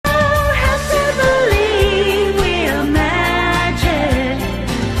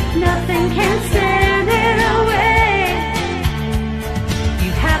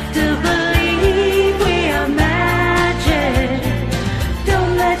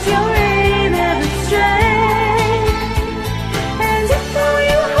your aim ever stray. And if all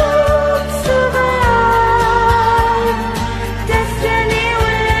you hope survive, destiny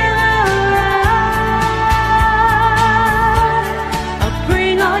will arrive. I'll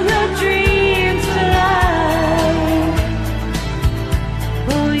bring all your dreams to life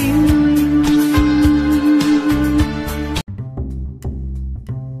for you.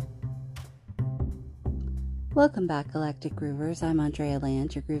 Welcome back, Galactic Groovers. I'm Andrea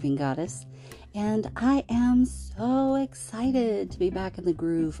Land, your grooving goddess, and I am so excited to be back in the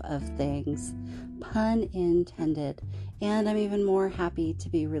groove of things, pun intended. And I'm even more happy to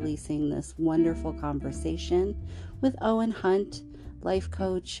be releasing this wonderful conversation with Owen Hunt, life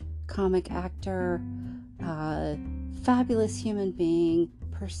coach, comic actor, fabulous human being,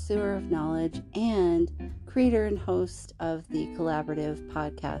 pursuer of knowledge, and creator and host of the collaborative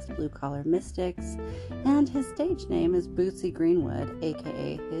podcast Blue Collar Mystics, and his stage name is Bootsy Greenwood,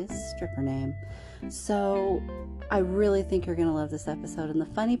 aka his stripper name. So I really think you're going to love this episode, and the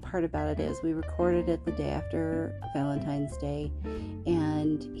funny part about it is we recorded it the day after Valentine's Day,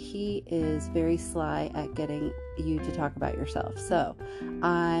 and he is very sly at getting you to talk about yourself. So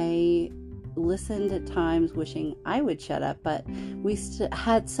I listened at times wishing I would shut up, but we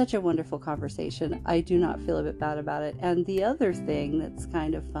had such a wonderful conversation. I do not feel a bit bad about it. And the other thing that's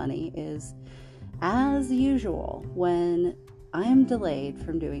kind of funny is, as usual, when I am delayed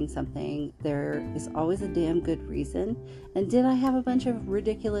from doing something, there is always a damn good reason. And did I have a bunch of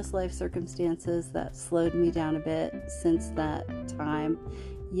ridiculous life circumstances that slowed me down a bit since that time?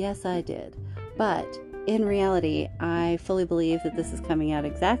 Yes, I did. But in reality, I fully believe that this is coming out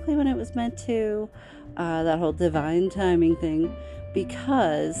exactly when it was meant to, that whole divine timing thing,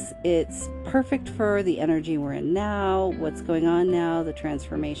 because it's perfect for the energy we're in now, what's going on now, the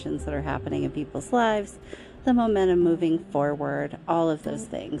transformations that are happening in people's lives, the momentum moving forward, all of those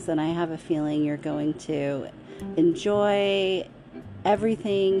things. And I have a feeling you're going to enjoy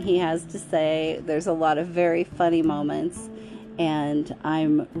everything he has to say. There's a lot of very funny moments. And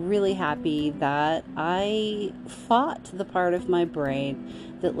I'm really happy that I fought the part of my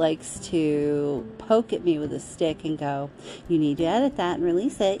brain that likes to poke at me with a stick and go, you need to edit that and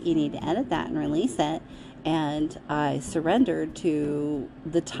release it. You need to edit that and release it. And I surrendered to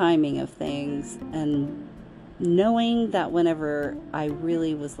the timing of things, and knowing that whenever I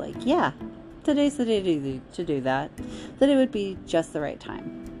really was like, yeah, today's the day to do that it would be just the right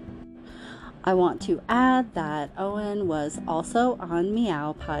time. I want to add that Owen was also on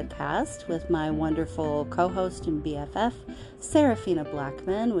Meow Podcast with my wonderful co-host and BFF, Serafina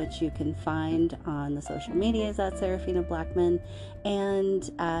Blackman, which you can find on the social medias at Serafina Blackman and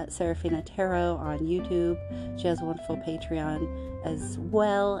at Serafina Tarot on YouTube. She has a wonderful Patreon as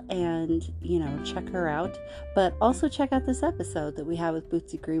well, and, check her out. But also check out this episode that we have with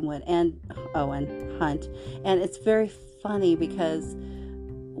Bootsy Greenwood and Owen Hunt. And it's very funny because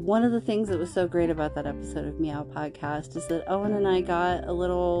one of the things that was so great about that episode of Meow Podcast is that Owen and I got a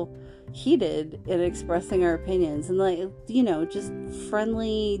little heated in expressing our opinions and just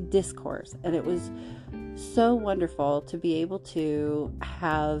friendly discourse. And it was so wonderful to be able to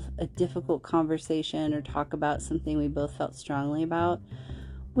have a difficult conversation or talk about something we both felt strongly about,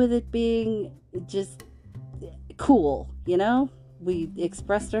 with it being just cool, We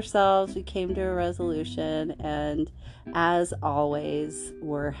expressed ourselves, we came to a resolution, and as always,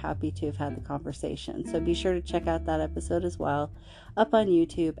 we're happy to have had the conversation. So be sure to check out that episode as well, up on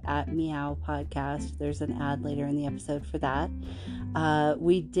YouTube at Meow Podcast. There's an ad later in the episode for that.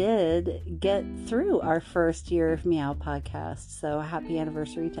 We did get through our first year of Meow Podcast, so happy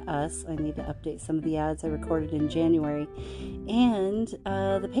anniversary to us. I need to update some of the ads I recorded in January. And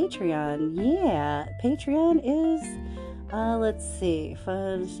the Patreon. Yeah, Patreon is... let's see,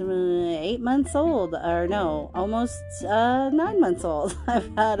 8 months old, or no, almost 9 months old. I've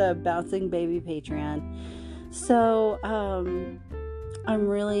had a bouncing baby Patreon. So, I'm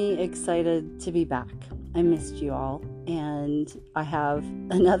really excited to be back. I missed you all, and I have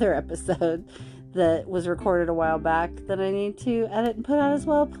another episode that was recorded a while back that I need to edit and put out as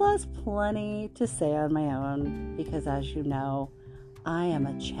well, plus plenty to say on my own, because as you know, I am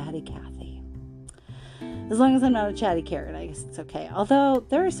a chatty Cathy. As long as I'm not a chatty Karen, I guess it's okay. Although,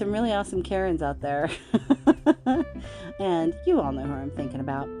 there are some really awesome Karens out there. And you all know who I'm thinking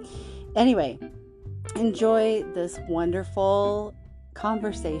about. Anyway, enjoy this wonderful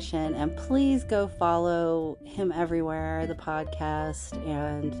conversation. And please go follow him everywhere, the podcast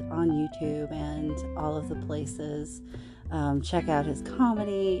and on YouTube and all of the places. Check out his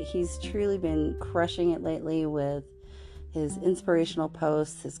comedy. He's truly been crushing it lately with his inspirational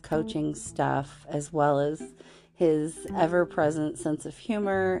posts, his coaching stuff, as well as his ever-present sense of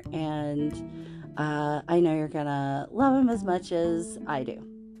humor, and I know you're gonna love him as much as I do.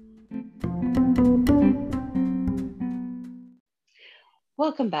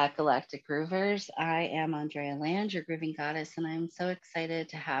 Welcome back, Galactic Groovers. I am Andrea Land, your grooving goddess, and I'm so excited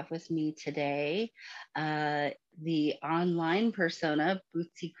to have with me today the online persona,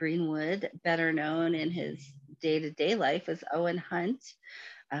 Bootsy Greenwood, better known in his day-to-day life as Owen Hunt,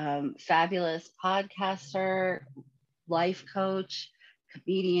 fabulous podcaster, life coach,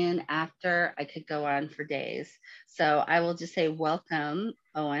 comedian, actor. I could go on for days. So I will just say welcome,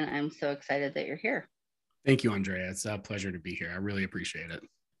 Owen. I'm so excited that you're here. Thank you, Andrea. It's a pleasure to be here. I really appreciate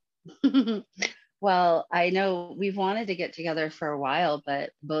it. Well, I know we've wanted to get together for a while, but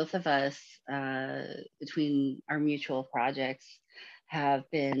both of us, between our mutual projects, have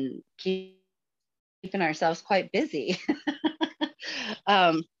been keeping ourselves quite busy.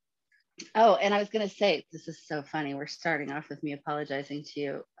 Oh, and I was going to say, this is so funny. We're starting off with me apologizing to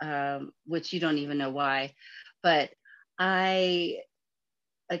you, which you don't even know why, but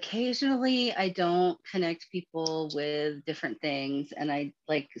occasionally I don't connect people with different things, and I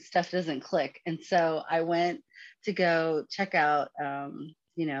like stuff doesn't click. And so I went to go check out,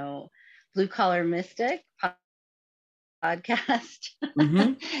 Blue Collar Mystic podcast.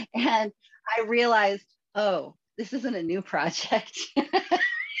 Mm-hmm. And I realized, oh, this isn't a new project.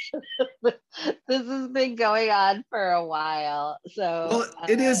 This has been going on for a while. So well,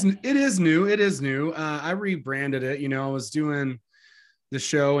 it is new. I rebranded it. I was doing the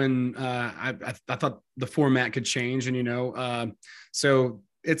show, and I thought the format could change, and so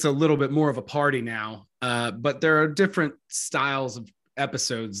it's a little bit more of a party now, but there are different styles of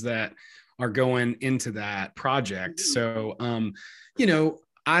episodes that are going into that project. So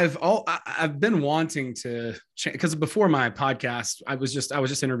I've been wanting to change, because before my podcast I was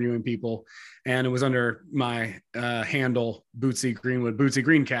just interviewing people, and it was under my handle Bootsy Greenwood. Bootsy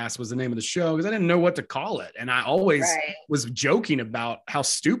Greencast was the name of the show, because I didn't know what to call it, and I always was joking about how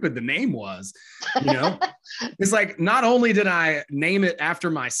stupid the name was. It's like, not only did I name it after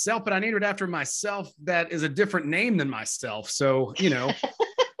myself, but I named it after myself that is a different name than myself. So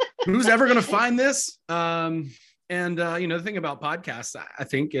who's ever going to find this? And the thing about podcasts, I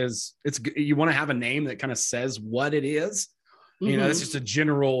think, is you want to have a name that kind of says what it is. Mm-hmm. That's just a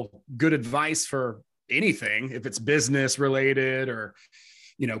general good advice for anything, if it's business related or,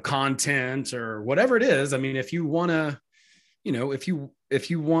 content or whatever it is. I mean, if you want to, if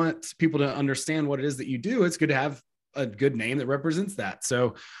you want people to understand what it is that you do, it's good to have a good name that represents that.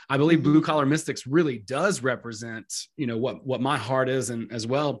 So I believe Blue Collar Mystics really does represent, what my heart is. And as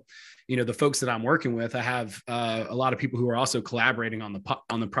well, the folks that I'm working with, I have a lot of people who are also collaborating on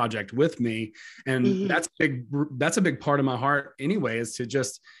the project with me. And that's a big part of my heart anyway, is to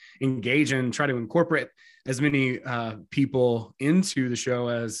just engage and try to incorporate as many people into the show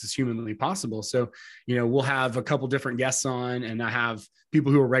as is humanly possible. So, we'll have a couple different guests on, and I have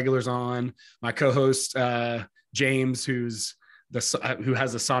people who are regulars on. My co-host, James, who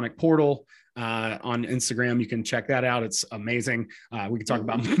has the Sonic Portal on Instagram. You can check that out. It's amazing. We can talk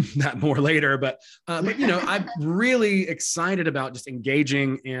about that more later, but I'm really excited about just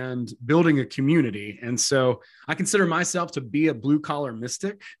engaging and building a community. And so I consider myself to be a blue collar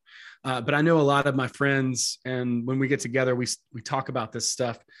mystic. But I know a lot of my friends, and when we get together, we talk about this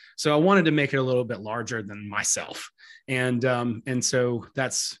stuff. So I wanted to make it a little bit larger than myself. And so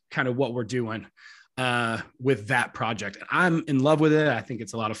that's kind of what we're doing with that project. I'm in love with it. I think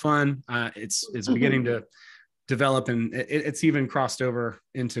it's a lot of fun. It's beginning to develop, and it's even crossed over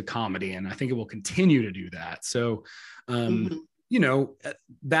into comedy, and I think it will continue to do that. So,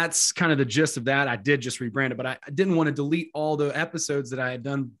 that's kind of the gist of that. I did just rebrand it, but I didn't want to delete all the episodes that I had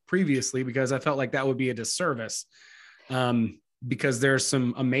done previously, because I felt like that would be a disservice, because there's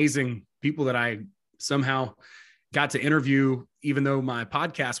some amazing people that I somehow got to interview, even though my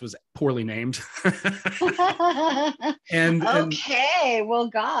podcast was poorly named. Okay, well,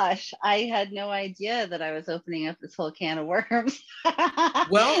 gosh, I had no idea that I was opening up this whole can of worms.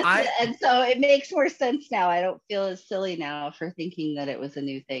 And so it makes more sense now. I don't feel as silly now for thinking that it was a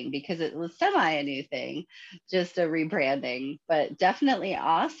new thing, because it was semi a new thing, just a rebranding, but definitely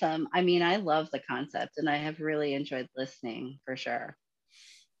awesome. I mean, I love the concept, and I have really enjoyed listening for sure.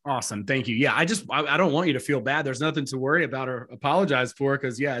 Awesome. Thank you. Yeah. I don't want you to feel bad. There's nothing to worry about or apologize for,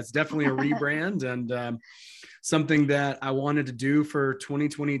 because it's definitely a rebrand and something that I wanted to do for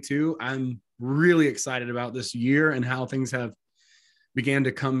 2022. I'm really excited about this year and how things have began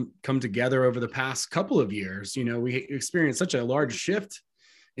to come together over the past couple of years. We experienced such a large shift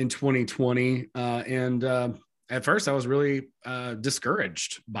in 2020. And at first I was really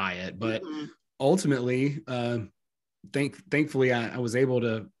discouraged by it, but ultimately, thankfully, I was able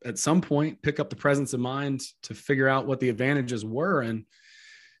to at some point pick up the presence of mind to figure out what the advantages were. And,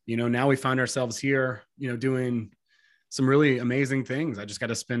 now we find ourselves here, doing some really amazing things. I just got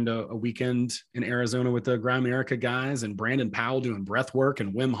to spend a weekend in Arizona with the Grimerica guys and Brandon Powell doing breath work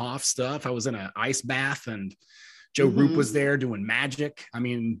and Wim Hof stuff. I was in an ice bath and Joe Roop was there doing magic. I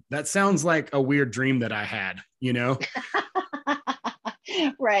mean, that sounds like a weird dream that I had,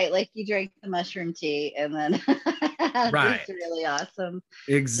 Right. Like you drank the mushroom tea and then Right. It's really awesome.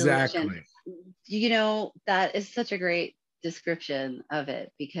 Exactly. Delusion. That is such a great description of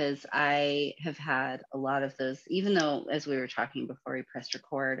it, because I have had a lot of those, even though, as we were talking before we pressed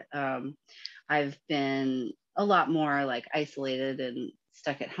record, I've been a lot more like isolated and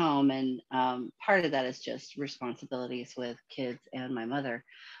stuck at home. And part of that is just responsibilities with kids and my mother.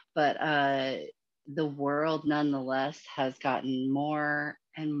 But the world nonetheless has gotten more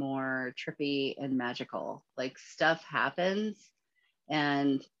and more trippy and magical. Like stuff happens,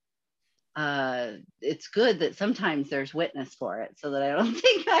 and it's good that sometimes there's witness for it, so that I don't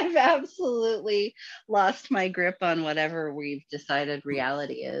think I've absolutely lost my grip on whatever we've decided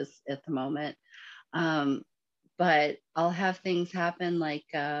reality is at the moment. But I'll have things happen like,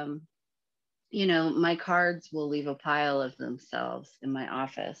 my cards will leave a pile of themselves in my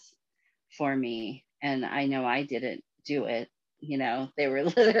office for me. And I know I didn't do it. They were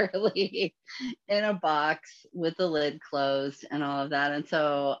literally in a box with the lid closed and all of that. And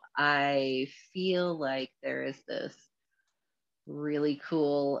so I feel like there is this really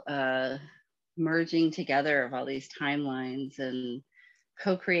cool merging together of all these timelines and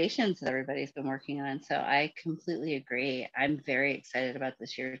co-creations that everybody's been working on. So I completely agree. I'm very excited about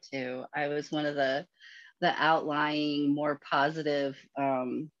this year too. I was one of the outlying, more positive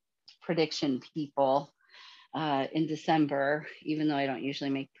prediction people in December, even though I don't usually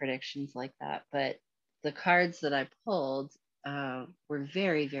make predictions like that. But the cards that I pulled were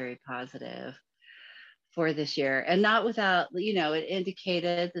very, very positive for this year, and not without, it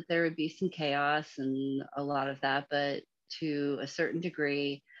indicated that there would be some chaos and a lot of that, but to a certain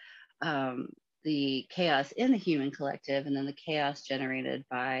degree, the chaos in the human collective, and then the chaos generated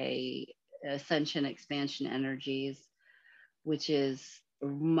by ascension expansion energies, which is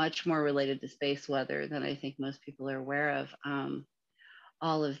much more related to space weather than I think most people are aware of.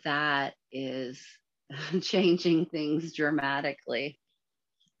 All of that is changing things dramatically.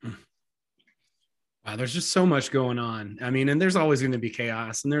 Wow, there's just so much going on. I mean, and there's always going to be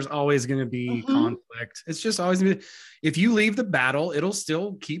chaos and there's always going to be conflict. It's just always going to be, if you leave the battle, it'll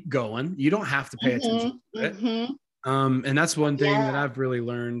still keep going. You don't have to pay attention to it. And that's one thing that I've really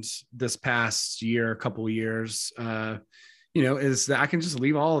learned this past year, couple of years, is that I can just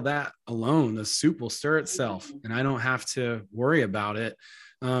leave all of that alone. The soup will stir itself and I don't have to worry about it.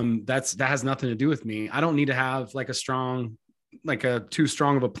 That has nothing to do with me. I don't need to have like too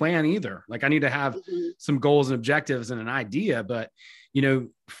strong of a plan either. Like I need to have some goals and objectives and an idea, but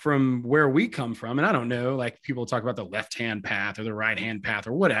from where we come from, and I don't know, like people talk about the left-hand path or the right-hand path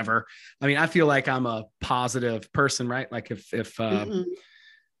or whatever. I mean, I feel like I'm a positive person, right? Like if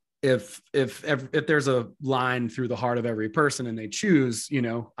there's a line through the heart of every person and they choose,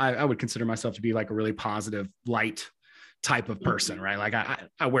 I would consider myself to be like a really positive, light type of person, right? Like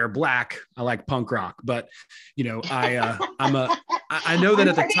I wear black, I like punk rock, but I know that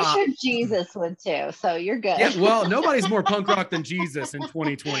at the top, sure Jesus would too, so you're good. Yeah, well, nobody's more punk rock than Jesus in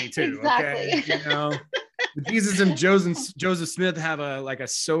 2022. Exactly. Okay, Jesus and Joseph Smith have a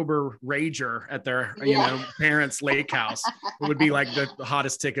sober rager at their parents' lake house. It would be like the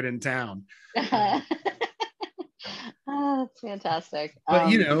hottest ticket in town. Oh, that's fantastic. But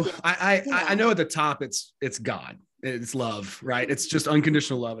I know at the top it's God. It's love, right? It's just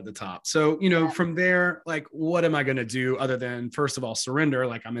unconditional love at the top. So, from there, like, what am I going to do other than, first of all, surrender,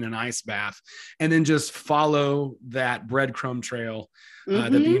 like I'm in an ice bath, and then just follow that breadcrumb trail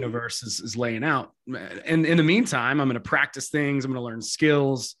that the universe is laying out. And in the meantime, I'm going to practice things. I'm going to learn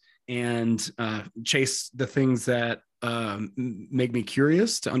skills and chase the things that make me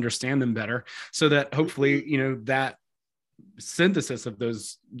curious to understand them better, so that hopefully, that synthesis of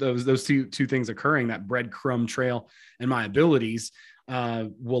those two things occurring, that breadcrumb trail and my abilities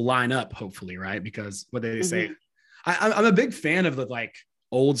will line up, hopefully, right? Because what they say, I'm a big fan of the like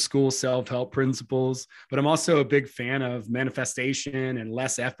old school self-help principles, but I'm also a big fan of manifestation and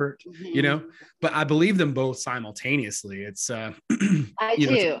less effort, but I believe them both simultaneously. It's I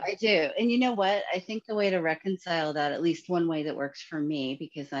do. And you know what? I think the way to reconcile that, at least one way that works for me,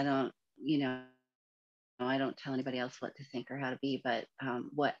 because I don't tell anybody else what to think or how to be, but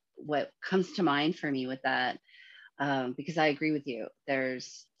what comes to mind for me with that because I agree with you.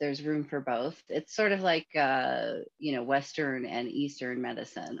 There's room for both. It's sort of like Western and Eastern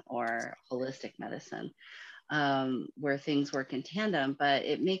medicine or holistic medicine, where things work in tandem. But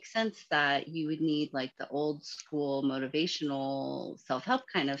it makes sense that you would need like the old school motivational self-help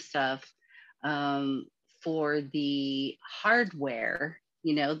kind of stuff for the hardware,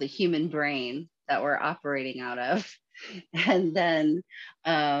 the human brain that we're operating out of. And then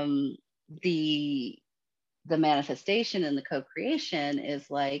the manifestation and the co-creation is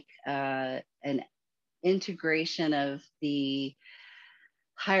like an integration of the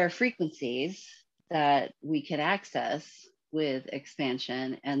higher frequencies that we can access with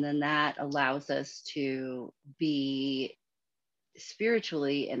expansion. And then that allows us to be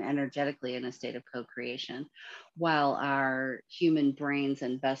spiritually and energetically in a state of co-creation while our human brains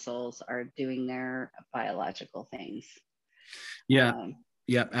and vessels are doing their biological things. Yeah.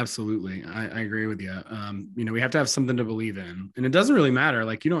 Yeah, absolutely. I agree with you. We have to have something to believe in, and it doesn't really matter.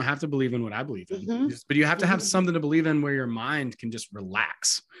 Like, you don't have to believe in what I believe in, but you have to have something to believe in where your mind can just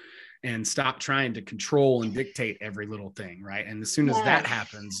relax and stop trying to control and dictate every little thing. Right. And as soon as that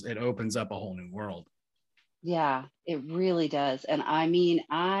happens, it opens up a whole new world. Yeah, it really does. And I mean,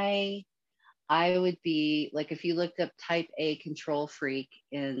 I would be like, if you looked up type A control freak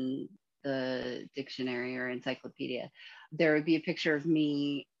in the dictionary or encyclopedia, there would be a picture of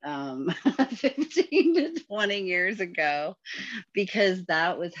me 15 to 20 years ago, because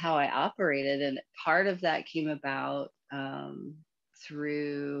that was how I operated. And part of that came about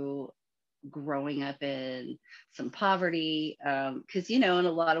through growing up in some poverty, because in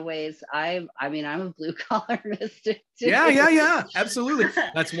a lot of ways I'm a blue collar mystic too. Yeah, absolutely.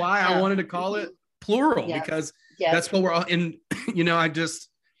 That's why I wanted to call it plural, because that's what we're all in. I just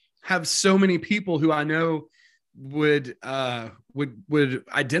have so many people who I know would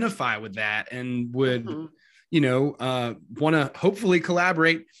identify with that and would want to hopefully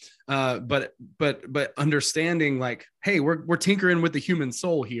collaborate, but understanding like, hey, we're tinkering with the human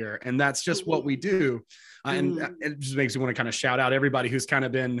soul here, and that's just what we do. And it just makes me want to kind of shout out everybody who's kind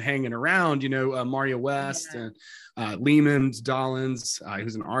of been hanging around, Maria West and Lehman Dollins,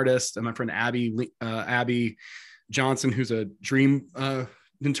 who's an artist, and my friend Abby Johnson, who's a dream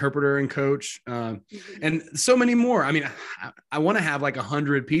interpreter and coach, and so many more. I mean, I want to have like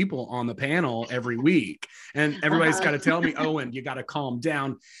 100 people on the panel every week, and everybody's got to tell me, Owen, you got to calm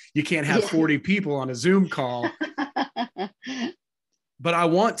down. You can't have 40 people on a Zoom call. But I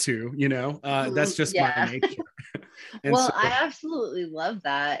want to, that's just my nature. Well, I absolutely love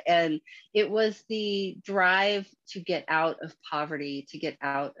that. And it was the drive to get out of poverty, to get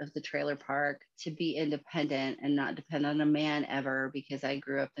out of the trailer park, to be independent and not depend on a man ever, because I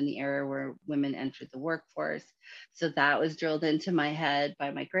grew up in the era where women entered the workforce. So that was drilled into my head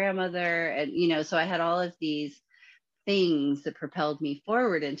by my grandmother. And, so I had all of these things that propelled me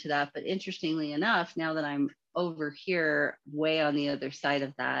forward into that. But interestingly enough, now that I'm over here way on the other side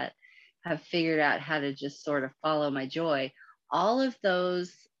of that, have figured out how to just sort of follow my joy. All of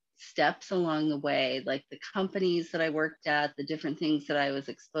those steps along the way, like the companies that I worked at, the different things that I was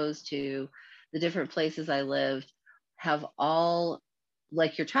exposed to, the different places I lived, have all,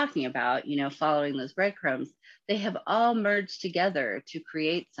 like you're talking about, following those breadcrumbs, they have all merged together to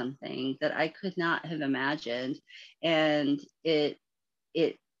create something that I could not have imagined. And it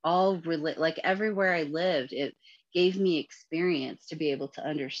all like everywhere I lived, it gave me experience to be able to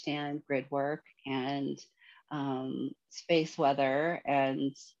understand grid work and space weather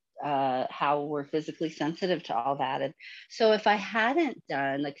and how we're physically sensitive to all that. And so if I hadn't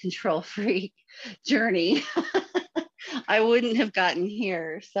done the control freak journey, I wouldn't have gotten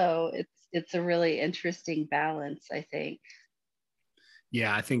here. So it's a really interesting balance, I think.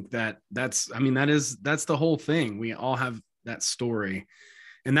 Yeah, I think that's the whole thing. We all have that story.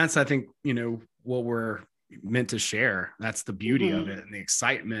 And that's, I think, what we're meant to share. That's the beauty of it and the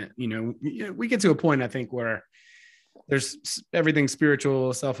excitement. We get to a point, I think, where there's everything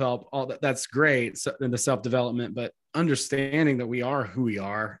spiritual, self-help, all that. That's great. So, and the self-development, but understanding that we are who we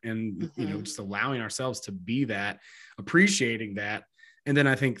are and, just allowing ourselves to be that, appreciating that. And then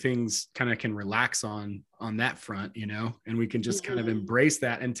I think things kind of can relax on that front, and we can just kind of embrace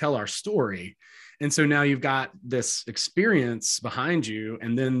that and tell our story. And so now you've got this experience behind you,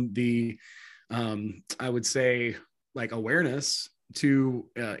 and then the, I would say, like, awareness to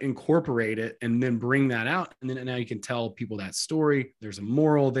incorporate it and then bring that out. And then now you can tell people that story. There's a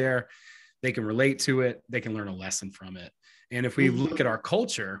moral there. They can relate to it. They can learn a lesson from it. And if we look at our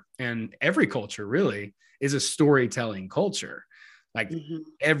culture, and every culture really is a storytelling culture, like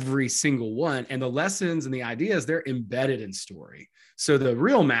every single one, and the lessons and the ideas, they're embedded in story. So the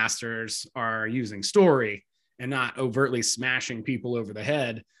real masters are using story, and not overtly smashing people over the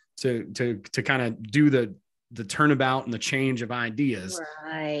head to kind of do the turnabout and the change of ideas.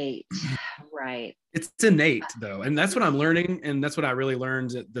 Right. Right. It's innate though, and that's what I'm learning, and that's what I really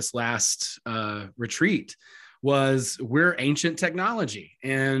learned at this last retreat was we're ancient technology.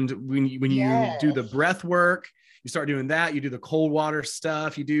 And when you do the breath work, you start doing that, you do the cold water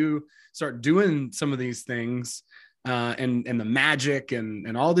stuff, start doing some of these things, and the magic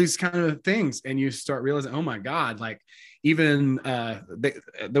and all these kind of things, and you start realizing, oh my God, like even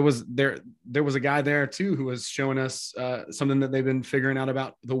there was a guy there too who was showing us something that they've been figuring out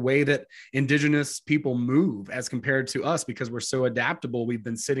about the way that indigenous people move as compared to us, because we're so adaptable. We've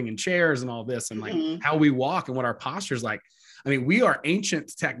been sitting in chairs and all this, and like how we walk and what our posture is like. I mean, we are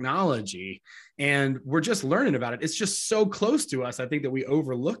ancient technology and we're just learning about it. It's just so close to us. I think that we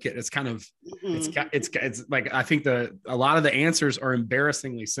overlook it. It's kind of, it's like, I think a lot of the answers are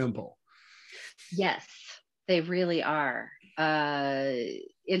embarrassingly simple. Yes, they really are.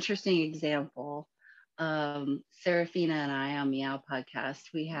 Interesting example. Serafina and I on Meow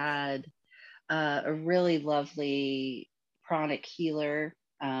Podcast, we had a really lovely pranic healer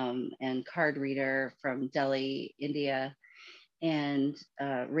and card reader from Delhi, India, and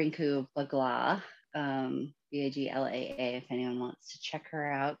Rinku Bagla, Baglaa, if anyone wants to check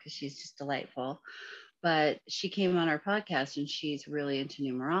her out, because she's just delightful. But she came on our podcast and she's really into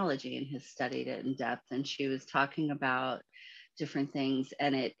numerology and has studied it in depth. And she was talking about different things.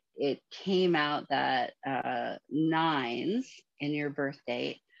 And it came out that 9s in your birth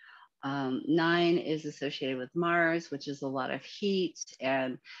date, 9 is associated with Mars, which is a lot of heat,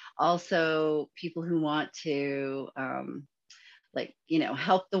 and also people who want to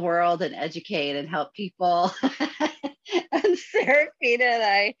help the world and educate and help people. And Serafina and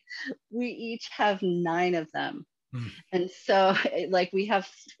I, we each have 9 of them. And so like we have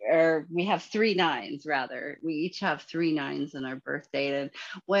 3 9s rather. We each have 3 9s in our birth date. And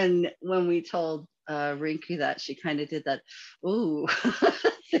when we told Rinku that, she kind of did that, ooh,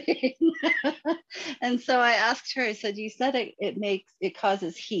 thing. And so I asked her, I said, you said it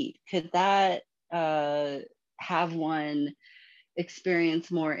causes heat. Could that have one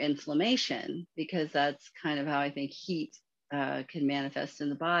experience more inflammation? Because that's kind of how I think heat can manifest in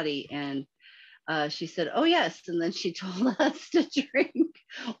the body. And she said, oh yes. And then she told us to drink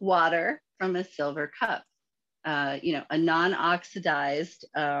water from a silver cup, a non-oxidized,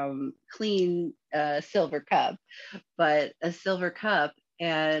 clean silver cup, but a silver cup.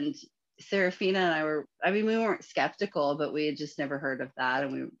 And Serafina and I we weren't skeptical, but we had just never heard of that.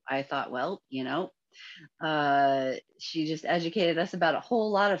 And I thought, well, she just educated us about a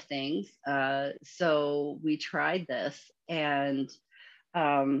whole lot of things. So we tried this, and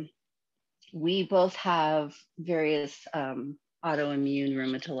we both have various autoimmune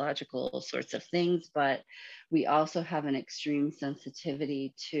rheumatological sorts of things, but we also have an extreme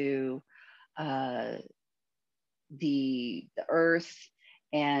sensitivity to the earth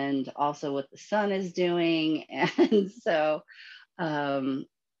and also what the sun is doing. And so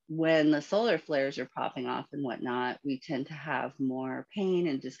when the solar flares are popping off and whatnot, we tend to have more pain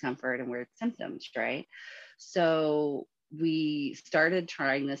and discomfort and weird symptoms, right? So we started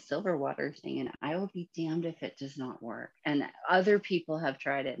trying this silver water thing, and I will be damned if it does not work. And other people have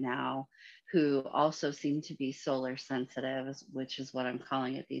tried it now who also seem to be solar sensitive, which is what I'm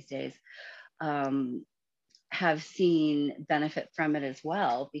calling it these days, have seen benefit from it as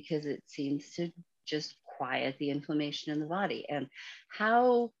well, because it seems to just quiet the inflammation in the body. And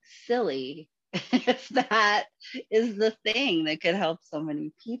how silly if that is the thing that could help so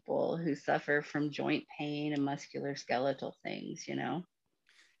many people who suffer from joint pain and musculoskeletal things,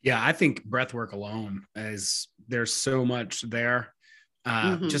 Yeah, I think breath work alone there's so much there.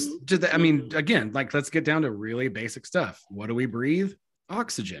 Again, like, let's get down to really basic stuff. What do we breathe?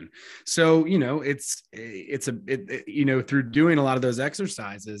 Oxygen. So, through doing a lot of those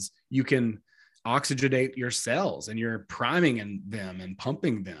exercises, you can oxygenate your cells, and you're priming them and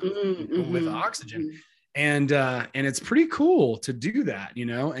pumping them with oxygen. And it's pretty cool to do that,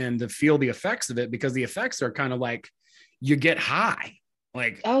 and to feel the effects of it, because the effects are kind of like you get high.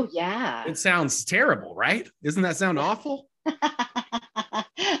 Like, oh yeah, it sounds terrible, right? Doesn't that sound awful?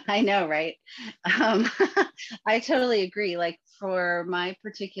 I know, right? I totally agree. Like, for my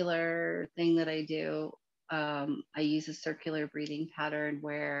particular thing that I do, I use a circular breathing pattern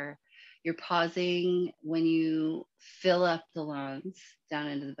where you're pausing when you fill up the lungs down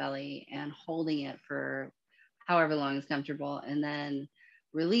into the belly and holding it for however long is comfortable, and then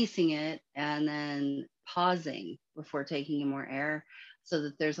releasing it, and then pausing before taking in more air, so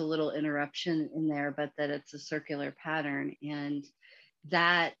that there's a little interruption in there, but that it's a circular pattern. And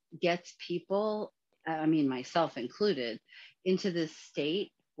that gets people I mean, myself included, into this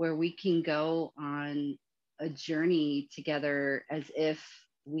state where we can go on a journey together as if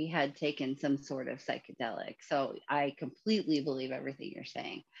we had taken some sort of psychedelic. So I completely believe everything you're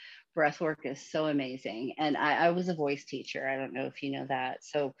saying. Breath work is so amazing. And I was a voice teacher. I don't know if you know that.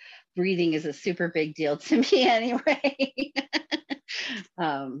 So breathing is a super big deal to me anyway.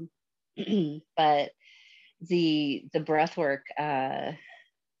 um, but the breath work,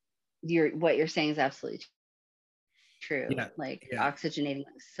 what you're saying is absolutely true. Yeah. Like Yeah. oxygenating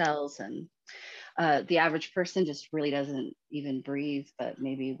cells, and the average person just really doesn't even breathe, but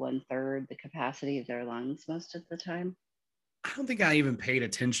maybe 1/3 the capacity of their lungs most of the time. I don't think I even paid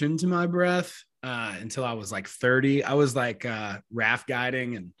attention to my breath until I was like 30. I was like raft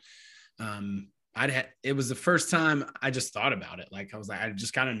guiding, and it was the first time I just thought about it. Like I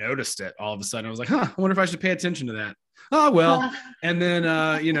just kind of noticed it all of a sudden. I was like, I wonder if I should pay attention to that. Oh, well. And then,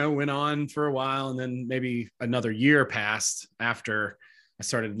 went on for a while, and then maybe another year passed after I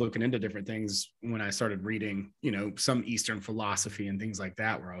started looking into different things, when I started reading, some Eastern philosophy and things like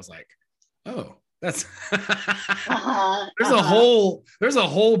that, where I was like, oh, that's there's a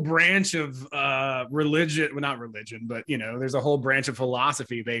whole branch of religion, well, not religion, but there's a whole branch of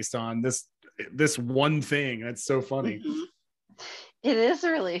philosophy based on this one thing. That's so funny. Mm-hmm. It is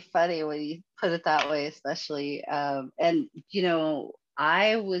really funny when you put it that way, especially. And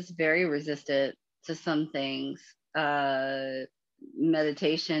I was very resistant to some things,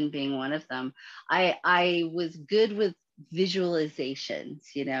 meditation being one of them. I was good with visualizations,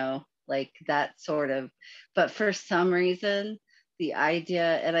 like that sort of, but for some reason, the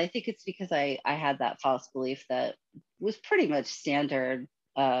idea, and I think it's because I had that false belief that was pretty much standard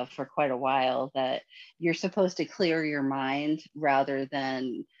for quite a while, that you're supposed to clear your mind rather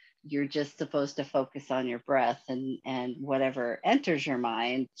than you're just supposed to focus on your breath, and whatever enters your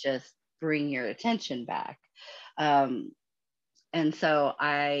mind, just bring your attention back. And so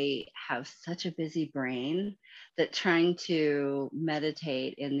I have such a busy brain that trying to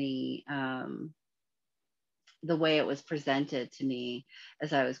meditate in the way it was presented to me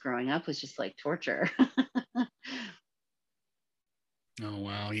as I was growing up was just like torture. Oh,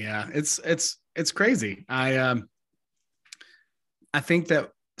 wow. Yeah. It's crazy. I think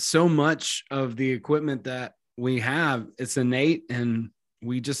that so much of the equipment that we have, it's innate, and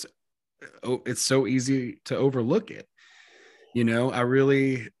it's so easy to overlook it. I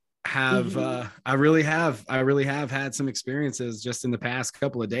really have, I really have had some experiences just in the past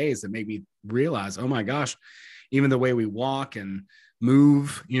couple of days that made me realize, oh my gosh, even the way we walk and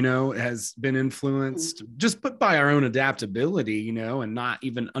move, has been influenced just by our own adaptability, and not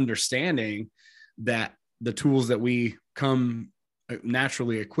even understanding that the tools that we come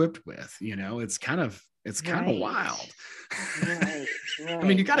naturally equipped with, it's kind of wild. Right. I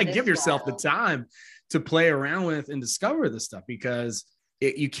mean, you got to give yourself the time to play around with and discover this stuff, because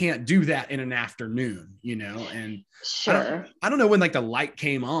you can't do that in an afternoon, and sure. I don't know when like the light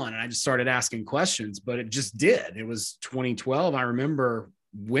came on and I just started asking questions, but it just did. It was 2012. I remember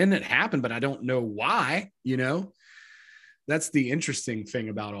when it happened, but I don't know why, That's the interesting thing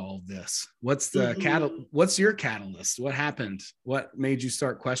about all of this. What's your catalyst? What happened? What made you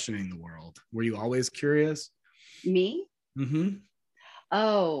start questioning the world? Were you always curious? Me? Mm-hmm.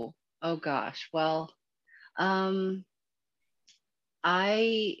 Oh gosh. Well,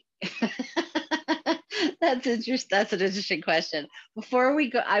 I that's an interesting question. Before we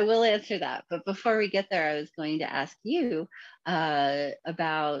go, I will answer that. But before we get there, I was going to ask you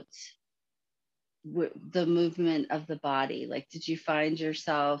about the movement of the body. Like, did you find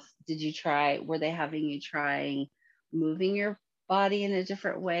yourself? Were they having you trying moving your body in a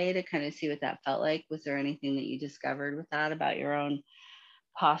different way to kind of see what that felt like? Was there anything that you discovered with that about your own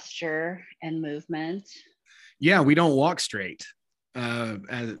posture and movement? Yeah, we don't walk straight.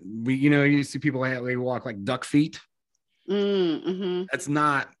 As we, you see people they walk like duck feet. Mm-hmm. That's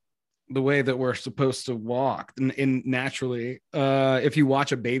not the way that we're supposed to walk. In naturally, if you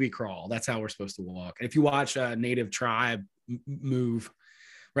watch a baby crawl, that's how we're supposed to walk. If you watch a native tribe move,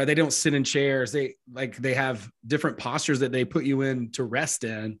 right, they don't sit in chairs. They have different postures that they put you in to rest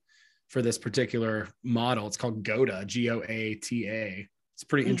in for this particular model. It's called GOATA, GOATA. It's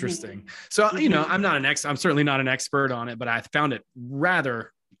pretty interesting. So, I'm certainly not an expert on it, but I found it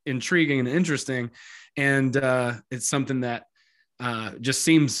rather intriguing and interesting. And it's something that just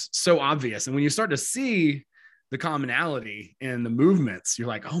seems so obvious. And when you start to see the commonality in the movements, you're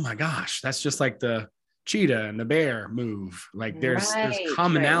like, oh my gosh, that's just like the cheetah and the bear move. Like there's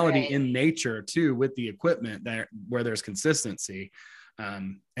commonality in nature too, with the equipment where there's consistency.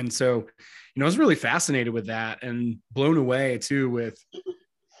 And so, I was really fascinated with that and blown away too with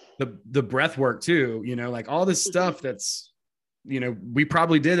the breath work too, you know, like all this stuff that's, you know, we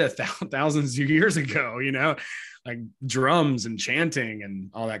probably did thousands of years ago, you know, like drums and chanting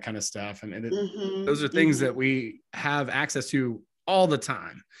and all that kind of stuff. And those are things that we have access to all the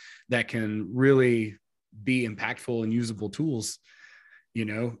time that can really be impactful and usable tools, you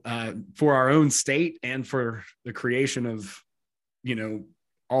know, for our own state and for the creation of, you know,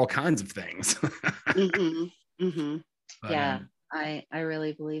 all kinds of things. But, yeah, I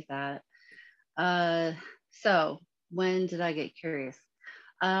really believe that. So when did I get curious?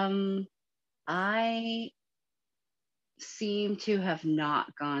 I seem to have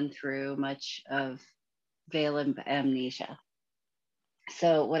not gone through much of veil amnesia.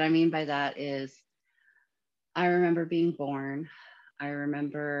 So what I mean by that is I remember being born. I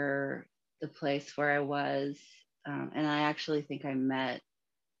remember the place where I was. And I actually think I met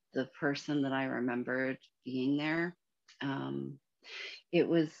the person that I remembered being there. It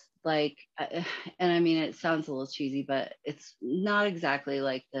was like, and I mean, it sounds a little cheesy, but it's not exactly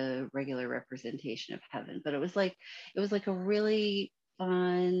like the regular representation of heaven, but it was like a really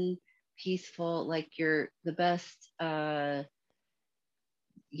fun, peaceful, like you're the best,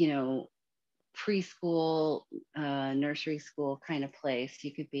 you know, preschool, nursery school kind of place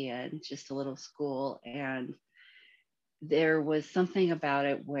you could be in, just a little school. And there was something about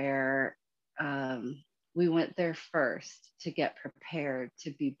it where we went there first to get prepared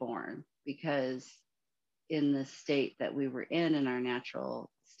to be born, because in the state that we were in our natural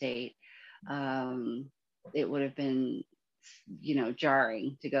state, it would have been, you know,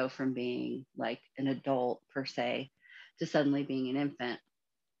 jarring to go from being like an adult per se to suddenly being an infant.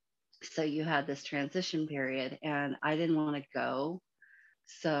 So you had this transition period, and I didn't want to go.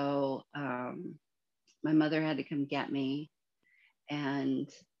 So my mother had to come get me. And,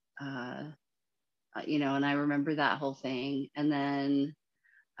 you know, and I remember that whole thing. And then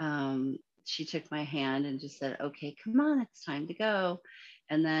she took my hand and just said, okay, come on, it's time to go.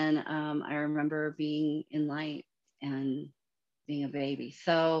 And then I remember being in light and being a baby.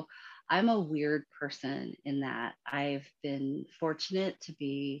 So I'm a weird person in that I've been fortunate to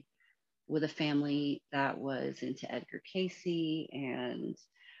be with a family that was into Edgar Cayce, and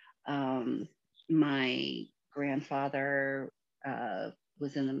my grandfather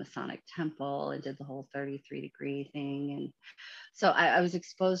was in the Masonic Temple and did the whole 33-degree thing. And so I was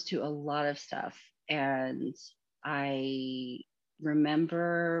exposed to a lot of stuff. And I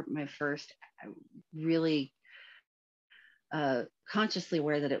remember my first really consciously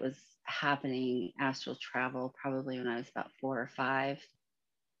aware that it was happening, astral travel, probably when I was about 4 or 5.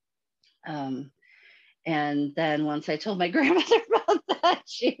 And then once I told my grandmother about that,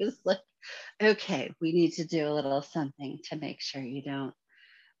 she was like, okay, we need to do a little something to make sure you don't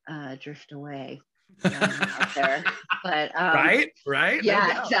drift away out there. But right.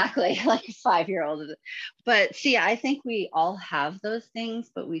 yeah, no, exactly. Like a 5-year-old. But see, I think we all have those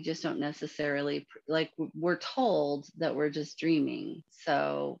things, but we just don't necessarily, like, we're told that we're just dreaming.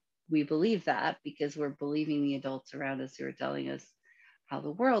 So we believe that because we're believing the adults around us who are telling us how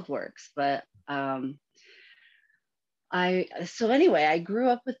the world works. But so anyway, I grew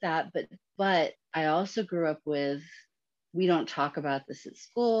up with that, but I also grew up with, we don't talk about this at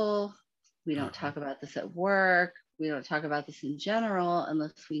school. We don't talk about this at work. We don't talk about this in general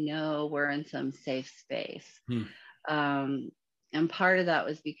unless we know we're in some safe space. And part of that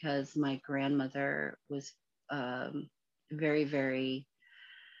was because my grandmother was very, very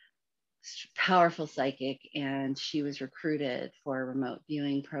powerful psychic, and she was recruited for remote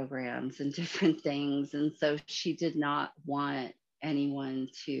viewing programs and different things. And so she did not want anyone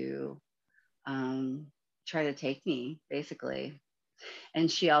to try to take me, basically. And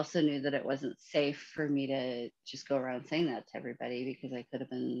she also knew that it wasn't safe for me to just go around saying that to everybody, because I could have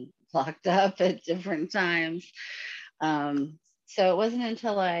been locked up at different times. So it wasn't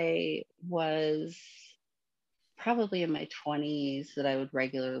until I was probably in my 20s that I would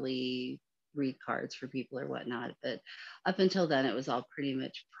regularly read cards for people or whatnot. But up until then, it was all pretty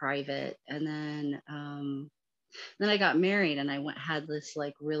much private. And then I got married, and I had this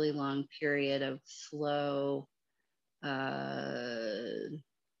like really long period of slow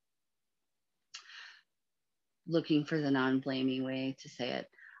looking for the non-blaming way to say it.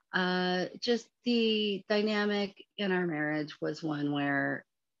 Just the dynamic in our marriage was one where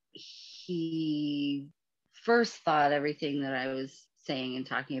he first thought everything that I was saying and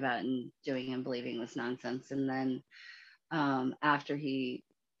talking about and doing and believing was nonsense. And then after he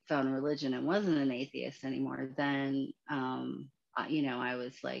found religion and wasn't an atheist anymore, then, you know, I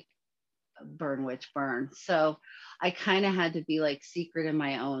was like, burn witch burn. So I kind of had to be like secret in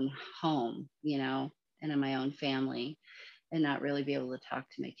my own home, you know, and in my own family. and not really be able to talk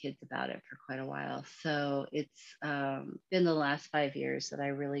to my kids about it for quite a while. So it's been the last 5 years that I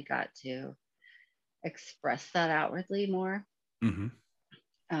really got to express that outwardly more. Mm-hmm.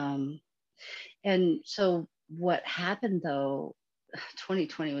 And so what happened though,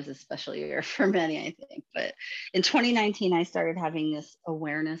 2020 was a special year for many, I think. But in 2019, I started having this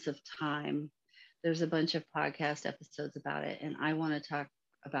awareness of time. There's a bunch of podcast episodes about it, and I want to talk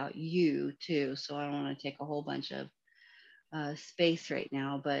about you too. So I don't want to take a whole bunch of space right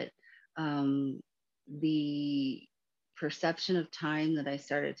now, but the perception of time that I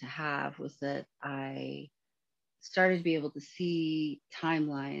started to have was that I started to be able to see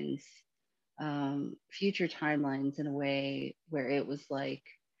timelines, future timelines, in a way where it was like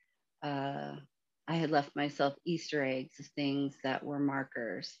I had left myself Easter eggs of things that were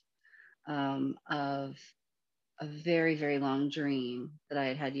markers of a very, very long dream that I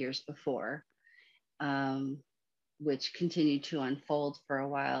had had years before, which continued to unfold for a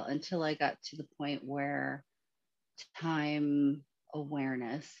while until I got to the point where time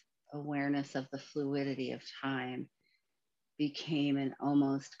awareness of the fluidity of time became an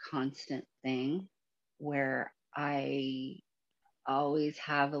almost constant thing, where I always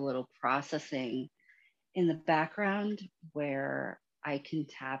have a little processing in the background where I can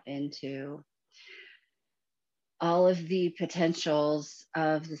tap into all of the potentials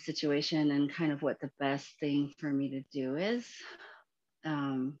of the situation and kind of what the best thing for me to do is,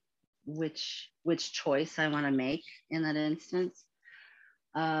 which choice I want to make in that instance.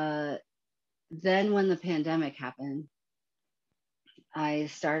 Then when the pandemic happened, I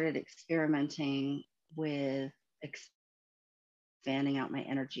started experimenting with expanding out my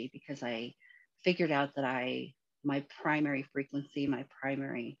energy, because I figured out that my primary frequency, my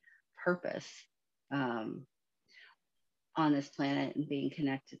primary purpose on this planet and being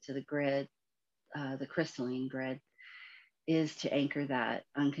connected to the grid, the crystalline grid, is to anchor that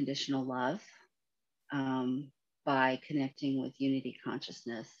unconditional love by connecting with unity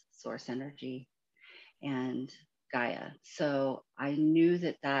consciousness, source energy, and Gaia. So I knew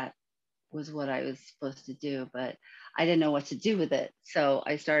that that was what I was supposed to do, but I didn't know what to do with it. So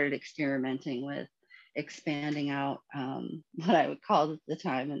I started experimenting with expanding out what I would call at the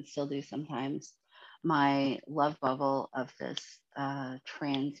time, and still do sometimes, my love bubble of this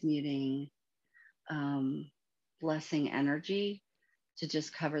transmuting blessing energy to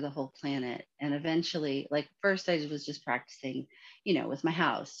just cover the whole planet. And eventually, like first I was just practicing, with my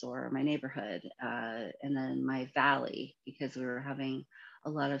house or my neighborhood, and then my valley, because we were having a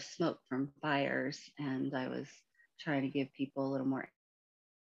lot of smoke from fires, and I was trying to give people a little more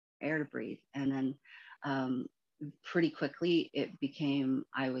air to breathe. And then pretty quickly it became,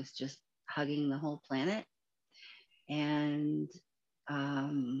 I was just hugging the whole planet. And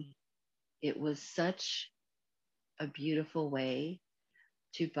it was such a beautiful way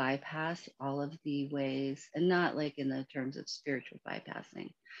to bypass all of the ways, and not like in the terms of spiritual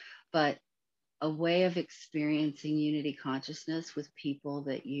bypassing, but a way of experiencing unity consciousness with people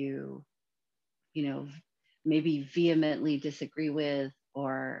that you maybe vehemently disagree with,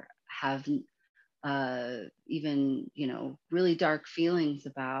 or have even, really dark feelings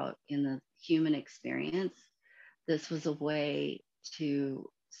about in the human experience. This was a way to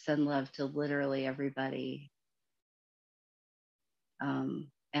send love to literally everybody.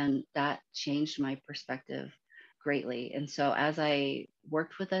 And that changed my perspective greatly. And so as I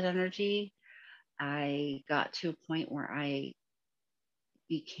worked with that energy, I got to a point where I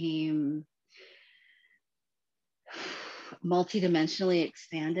became multidimensionally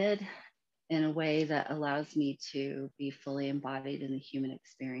expanded in a way that allows me to be fully embodied in the human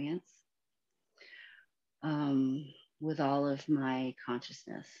experience, with all of my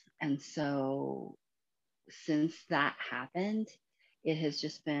consciousness. And so since that happened, it has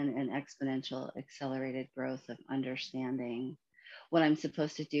just been an exponential, accelerated growth of understanding what I'm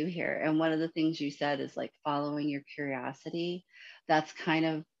supposed to do here. And one of the things you said is like following your curiosity. That's kind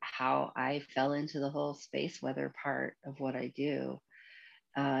of how I fell into the whole space weather part of what I do.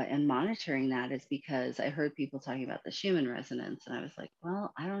 And monitoring that is because I heard people talking about the Schumann resonance. And I was like,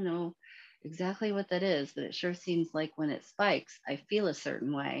 well, I don't know exactly what that is, but it sure seems like when it spikes, I feel a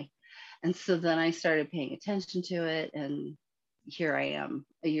certain way. And so then I started paying attention to it, and here I am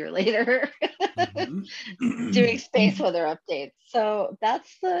a year later doing space weather updates. So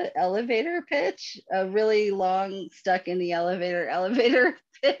that's the elevator pitch, a really long stuck in the elevator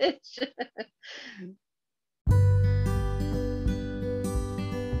pitch.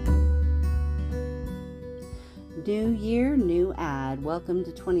 New year, new ad. Welcome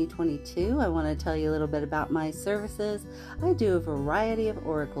to 2022. I want to tell you a little bit about my services. I do a variety of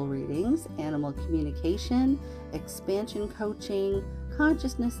oracle readings, animal communication, expansion coaching,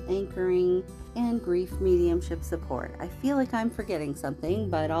 consciousness anchoring, and grief mediumship support. I feel like I'm forgetting something,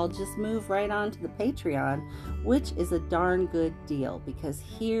 but I'll just move right on to the Patreon, which is a darn good deal, because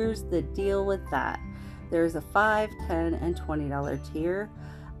here's the deal with that. There's a $5, $10, and $20 tier.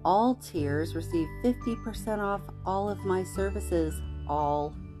 All tiers receive 50% off all of my services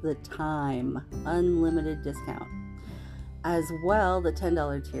all the time. Unlimited discount. As well, the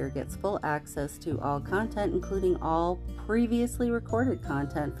 $10 tier gets full access to all content, including all previously recorded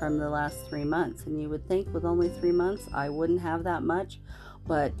content from the last 3 months. And you would think with only 3 months, I wouldn't have that much.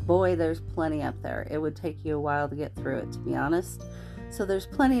 But boy, there's plenty up there. It would take you a while to get through it, to be honest. So there's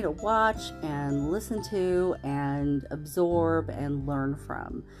plenty to watch and listen to and absorb and learn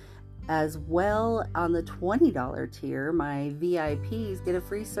from. As well, on the $20 tier, my VIPs get a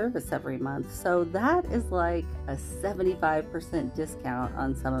free service every month. So that is like a 75% discount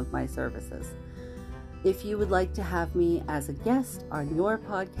on some of my services. If you would like to have me as a guest on your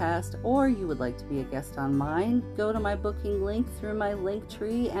podcast, or you would like to be a guest on mine, go to my booking link through my link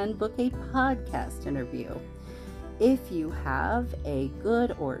tree and book a podcast interview. If you have a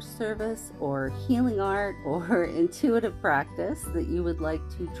good or service or healing art or intuitive practice that you would like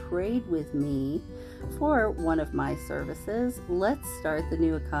to trade with me for one of my services, let's start the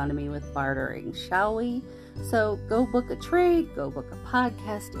new economy with bartering, shall we? So go book a trade, go book a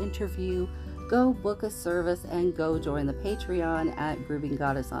podcast interview, go book a service, and go join the Patreon at Grooving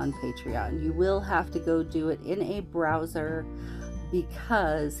Goddess on Patreon. You will have to go do it in a browser,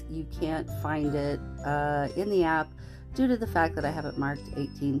 because you can't find it in the app due to the fact that I have it marked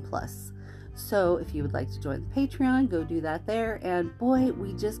 18 plus. So if you would like to join the Patreon, go do that there. And boy,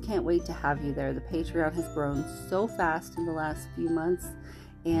 we just can't wait to have you there. The Patreon has grown so fast in the last few months,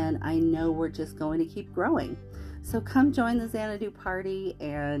 and I know we're just going to keep growing. So come join the Xanadu party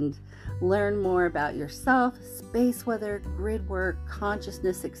and learn more about yourself, space weather, grid work,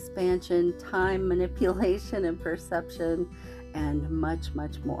 consciousness expansion, time manipulation and perception, and much,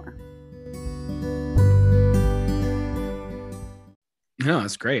 much more. No,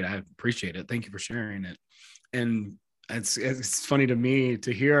 that's great. I appreciate it. Thank you for sharing it. And it's funny to me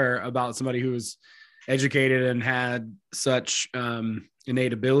to hear about somebody who's educated and had such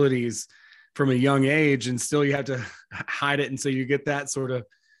innate abilities from a young age, and still you have to hide it until you get that sort of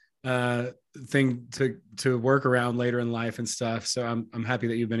thing to work around later in life and stuff. So I'm happy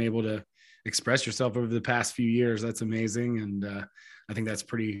that you've been able to express yourself over the past few years. That's amazing. And I think that's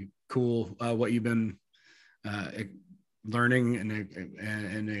pretty cool what you've been learning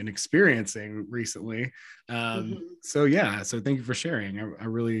and experiencing recently. So yeah, so thank you for sharing. I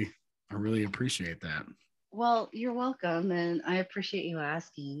really appreciate that. Well, you're welcome, and I appreciate you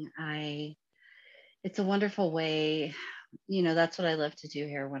asking. It's a wonderful way, that's what I love to do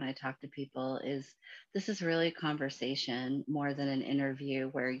here when I talk to people. This is really a conversation more than an interview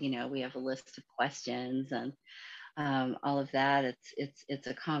where we have a list of questions and all of that. It's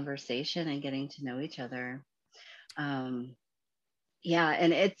a conversation and getting to know each other. Yeah,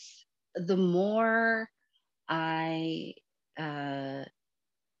 and it's the more I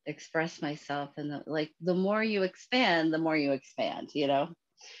express myself, and the more you expand, the more you expand.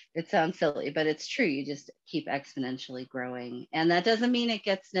 It sounds silly, but it's true. You just keep exponentially growing, and that doesn't mean it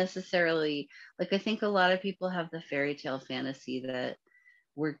gets necessarily I think a lot of people have the fairy tale fantasy that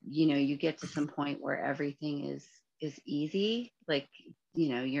you get to some point where everything is easy.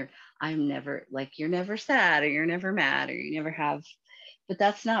 You're never sad, or you're never mad, or you never have, but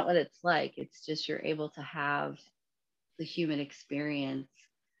that's not what it's like. It's just you're able to have the human experience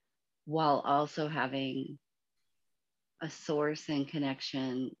while also having a source and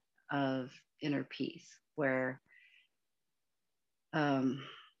connection of inner peace, where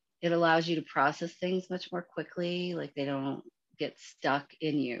it allows you to process things much more quickly. They don't get stuck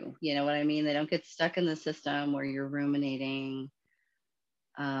in you. You know what I mean? They don't get stuck in the system where you're ruminating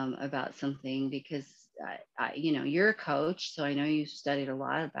about something, because you're a coach, so I know you've studied a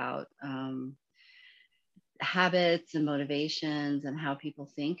lot about habits and motivations and how people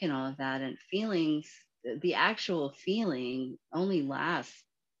think and all of that, and feelings. The actual feeling only lasts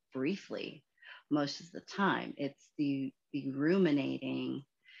briefly most of the time. It's the ruminating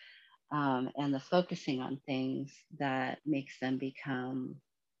and the focusing on things that makes them become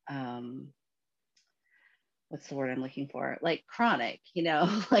what's the word I'm looking for? Chronic,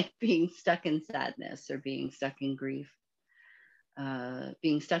 being stuck in sadness, or being stuck in grief,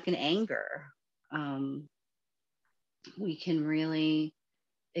 being stuck in anger. We can really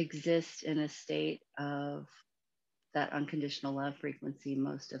exist in a state of that unconditional love frequency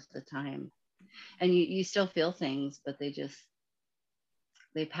most of the time. And you still feel things, but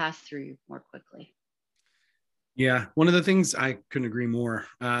they pass through you more quickly. Yeah, one of the things I couldn't agree more.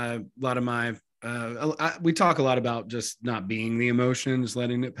 A lot of my we talk a lot about just not being the emotion, just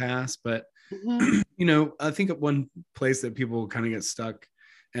letting it pass. But Mm-hmm. I think at one place that people kind of get stuck,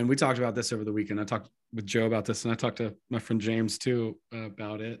 and we talked about this over the weekend. I talked with Joe about this, and I talked to my friend James too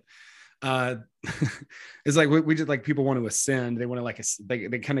about it. uh it's like we just like people want to ascend. They want to like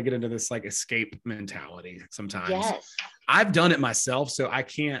they kind of get into this like escape mentality sometimes. Yes, I've done it myself, so I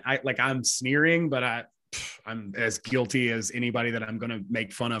can't. I'm sneering, but I'm as guilty as anybody that I'm going to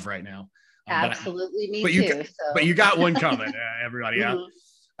make fun of right now. absolutely. Me But too. but So, you got one coming, everybody out.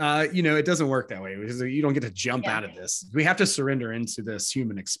 mhm. It doesn't work that way because you don't get to jump Yeah. out of this. We have to surrender into this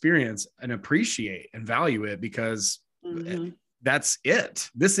human experience and appreciate and value it because Mhm. that's it.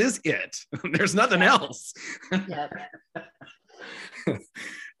 This is it. There's nothing else. Yep.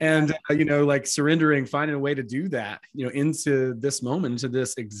 And like surrendering, finding a way to do that, into this moment, into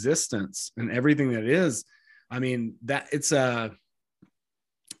this existence and everything that is. I mean, that it's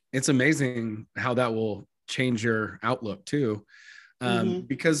amazing how that will change your outlook too. Mhm.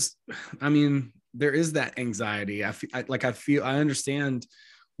 Because I mean, there is that anxiety. I understand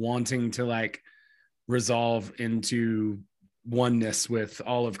wanting to like resolve into oneness with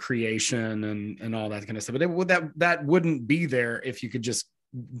all of creation and all that kind of stuff, but that wouldn't be there if you could just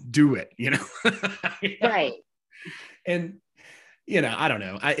do it. Right. And I don't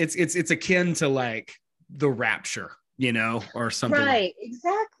know. It's akin to like the rapture, or something. Right.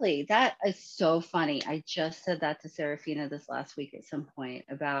 Exactly. That is so funny. I just said that to Serafina this last week at some point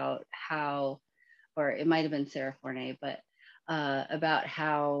about how, or it might have been Sarah Forney, but about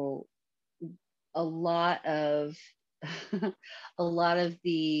how a lot of a lot of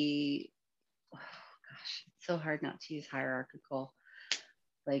the oh gosh, it's so hard not to use hierarchical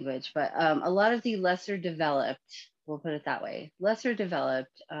language, but a lot of the lesser developed, we'll put it that way, lesser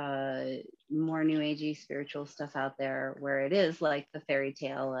developed, more new agey spiritual stuff out there where it is like the fairy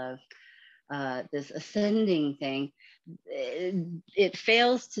tale of this ascending thing. It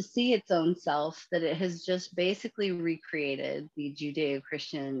fails to see its own self, that it has just basically recreated the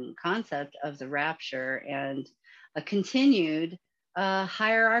Judeo-Christian concept of the rapture and a continued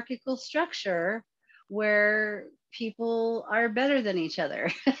hierarchical structure where people are better than each other.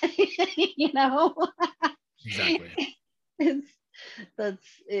 you know Exactly. it's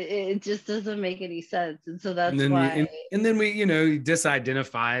it just doesn't make any sense, and so And that's then why. and then we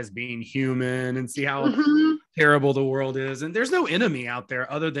disidentify as being human and see how Mhm, terrible the world is, and there's no enemy out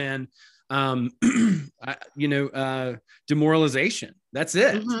there other than demoralization. That's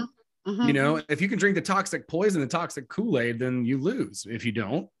it. mhm, mhm. If you can drink the toxic poison, the toxic Kool-Aid, then you lose. If you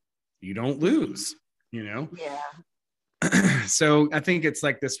don't, you don't lose. Yeah. So I think it's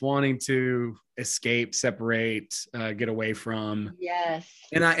like this wanting to escape, separate, get away from. Yes.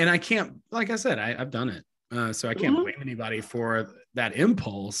 And I can't, like I said, I've done it. So I can't Mhm. blame anybody for that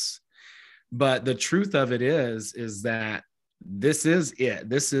impulse. But the truth of it is that this is it.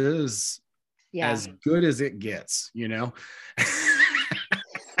 This is Yeah. as good as it gets.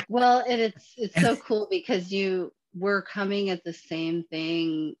 Well, and it's so cool because we're coming at the same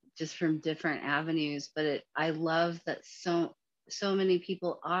thing just from different avenues, but I love that so many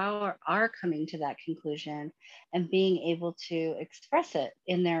people are coming to that conclusion and being able to express it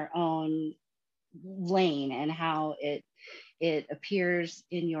in their own lane, and how it appears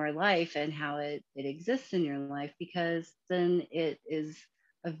in your life and how it exists in your life, because then it is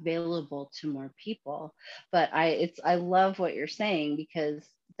available to more people. But I love what you're saying, because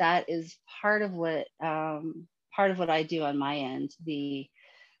that is part of what I do on my end.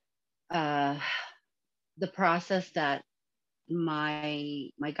 Uh, the process that my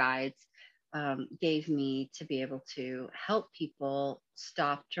guides gave me to be able to help people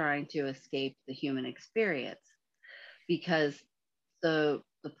stop trying to escape the human experience, because the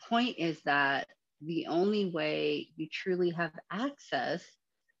point is that the only way you truly have access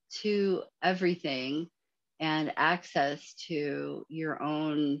to everything and access to your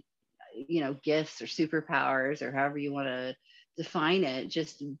own gifts or superpowers, or however you want to define it,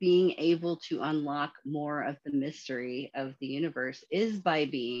 just being able to unlock more of the mystery of the universe, is by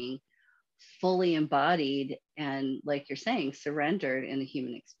being fully embodied and, like you're saying, surrendered in the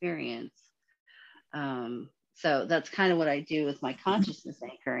human experience. So that's kind of what I do with my consciousness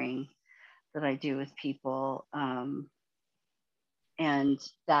anchoring that I do with people. And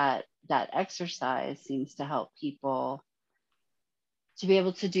that exercise seems to help people to be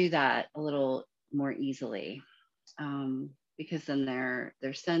able to do that a little more easily, because then they're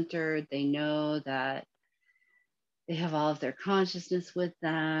centered. They know that they have all of their consciousness with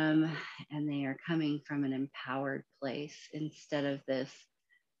them, and they are coming from an empowered place instead of this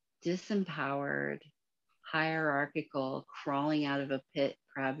disempowered, hierarchical, crawling out of a pit,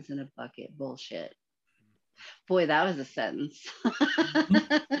 crabs in a bucket bullshit. Boy, that was a sentence.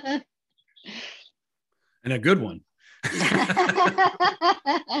 And a good one.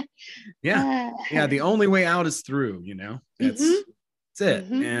 Yeah. Yeah. The only way out is through, you know, that's it.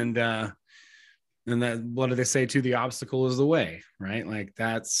 And that, what do they say too? The obstacle is the way, right? Like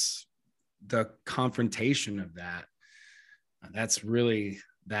that's the confrontation of that. That's really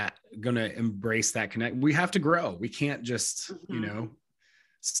that going to embrace that connect. We have to grow. We can't just, you know,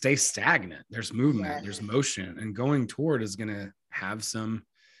 stay stagnant. There's movement, there's motion, and going toward is going to have some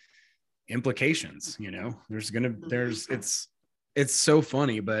implications, you know. It's so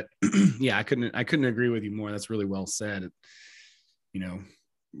funny, but yeah, I couldn't agree with you more. That's really well said. You know,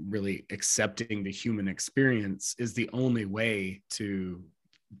 really accepting the human experience is the only way to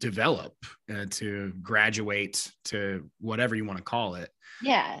develop, to graduate, to whatever you want to call it.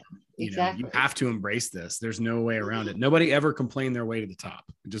 Yeah, exactly. You know, you have to embrace this. There's no way around it. Nobody ever complained their way to the top.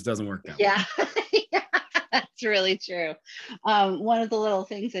 It just doesn't work that way. Yeah, that's really true. One of the little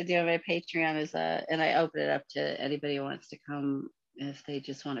things I do on my Patreon is, and I open it up to anybody who wants to come if they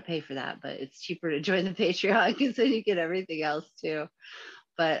just want to pay for that, but it's cheaper to join the Patreon because then you get everything else too.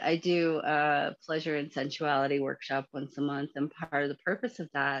 But I do a pleasure and sensuality workshop once a month. And part of the purpose of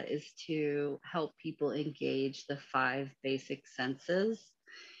that is to help people engage the 5 basic senses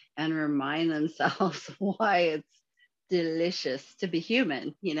and remind themselves why it's delicious to be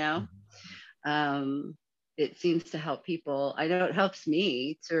human, you know? It seems to help people. I know it helps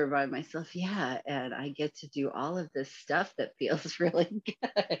me to remind myself, yeah, and I get to do all of this stuff that feels really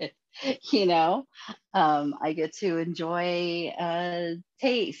good, you know. I get to enjoy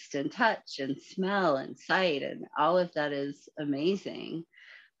taste and touch and smell and sight, and all of that is amazing,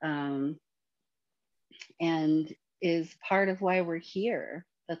 and is part of why we're here.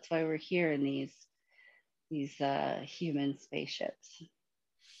 That's why we're here in these human spaceships.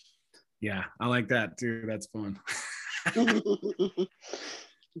 Yeah, I like that too. That's fun.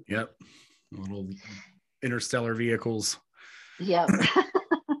 Yep. Little interstellar vehicles. Yep.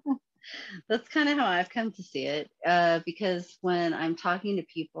 That's kind of how I've come to see it. Because when I'm talking to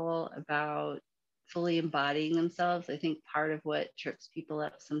people about fully embodying themselves, I think part of what trips people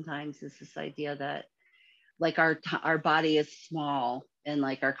up sometimes is this idea that like our body is small and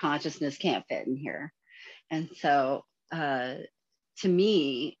like our consciousness can't fit in here. And so to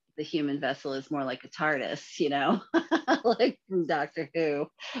me, the human vessel is more like a TARDIS, you know, like from Doctor Who,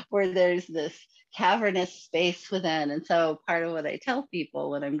 where there's this cavernous space within. And so part of what I tell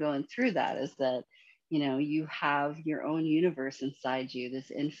people when I'm going through that is that, you know, you have your own universe inside you, this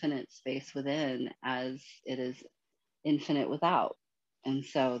infinite space within as it is infinite without. And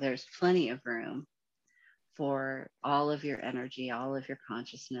so there's plenty of room for all of your energy, all of your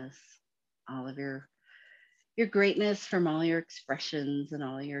consciousness, all of your greatness from all your expressions and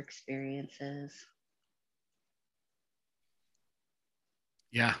all your experiences.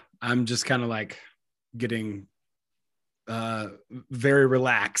 Yeah, I'm just kind of like getting very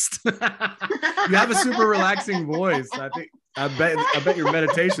relaxed. You have a super relaxing voice. I bet your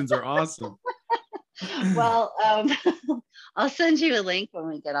meditations are awesome. Well, I'll send you a link when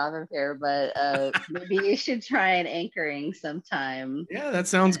we get off of here, but maybe you should try an anchoring sometime. Yeah, that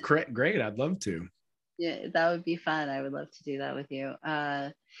sounds great. I'd love to. Yeah, that would be fun. I would love to do that with you.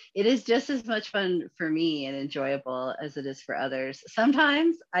 It is just as much fun for me and enjoyable as it is for others.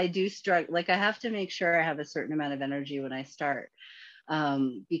 Sometimes I do struggle, like I have to make sure I have a certain amount of energy when I start,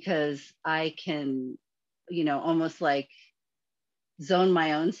 because I can, you know, almost like zone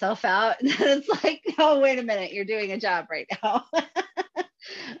my own self out. And then it's like, oh, wait a minute, you're doing a job right now.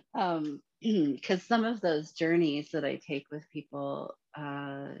 Because some of those journeys that I take with people,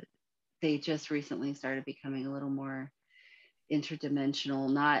 they just recently started becoming a little more interdimensional,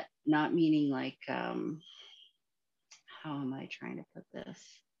 not meaning like, how am I trying to put this?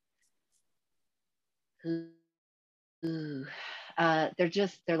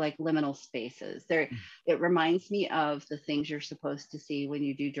 They're like liminal spaces. It reminds me of the things you're supposed to see when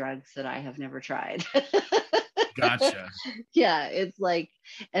you do drugs that I have never tried. Gotcha. Yeah, it's like,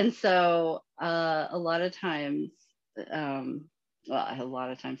 and so a lot of times,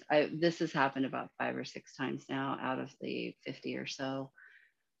 this has happened about 5 or 6 times now out of the 50 or so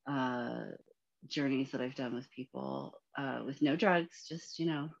journeys that I've done with people, with no drugs, just, you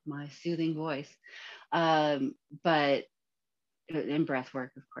know, my soothing voice, but in breath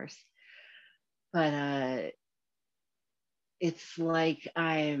work, of course. But it's like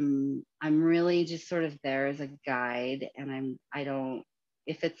I'm really just sort of there as a guide, and I don't,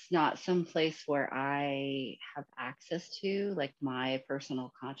 if it's not someplace where I have access to, like my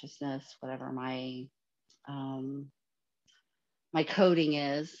personal consciousness, whatever um my coding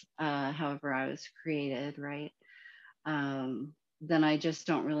is, however I was created, right? Then I just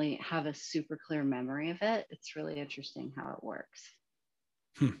don't really have a super clear memory of it. It's really interesting how it works.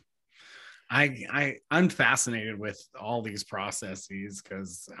 I'm fascinated with all these processes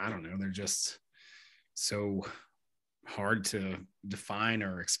because I don't know, they're just so hard to define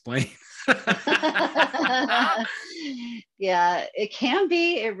or explain. Yeah, it can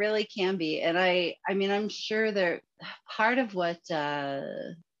be. It really can be. And I mean, I'm sure there, part of what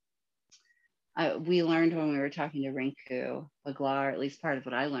we learned when we were talking to Rinku Baglar, or at least part of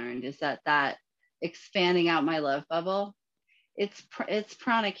what I learned, is that expanding out my love bubble, it's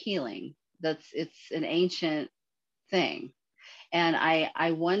pranic healing. It's an ancient thing. And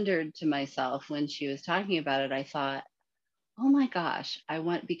I wondered to myself when she was talking about it, I thought, oh my gosh,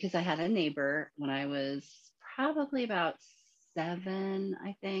 because I had a neighbor when I was probably about 7,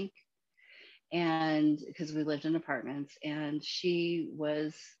 I think. And because we lived in apartments, and she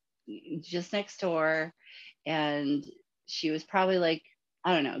was just next door, and she was probably like,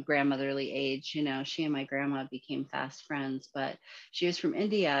 I don't know, grandmotherly age. She and my grandma became fast friends, but she was from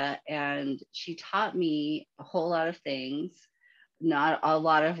India, and she taught me a whole lot of things, not a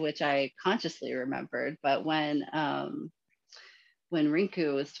lot of which I consciously remembered. But when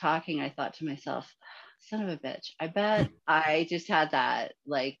Rinku was talking, I thought to myself, son of a bitch, I bet I just had that,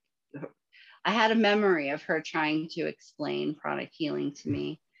 like, I had a memory of her trying to explain pranic healing to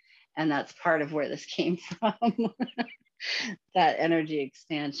me. And that's part of where this came from, that energy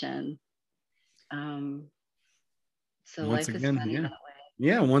expansion. So Once life is again, funny yeah. that way.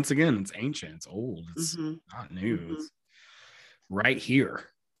 Yeah, once again, it's ancient, it's old, it's Mm-hmm. not new, Mm-hmm. it's right here.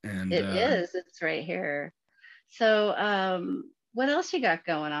 And It is. It's right here. So what else you got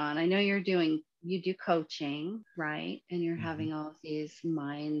going on? I know you do coaching, right? And you're having all of these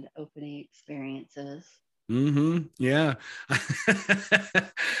mind opening experiences. Yeah.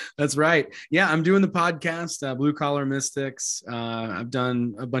 That's right. Yeah, I'm doing the podcast, Blue Collar Mystics. I've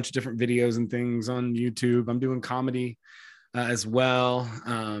done a bunch of different videos and things on YouTube. I'm doing comedy as well,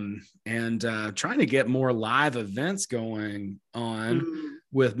 and trying to get more live events going on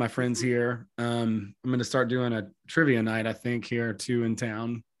with my friends here. I'm going to start doing a trivia night, I think, here too in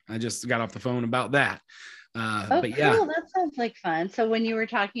town. I just got off the phone about that. Oh, But cool. yeah, That sounds like fun. So when you were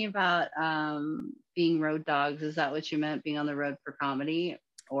talking about being road dogs, is that what you meant, being on the road for comedy,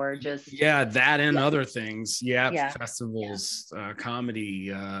 or just? yeah, that and Yeah. other things. Yeah, Yeah. festivals, comedy.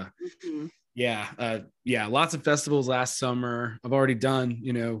 Mm-hmm. Yeah, lots of festivals last summer. I've already done,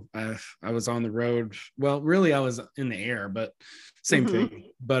 I was on the road. Well, really I was in the air, but same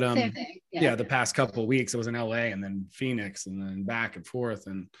thing. But Same thing. yeah, the past couple of weeks I was in LA and then Phoenix and then back and forth.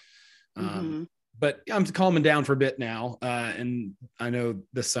 And but I'm calming down for a bit now. And I know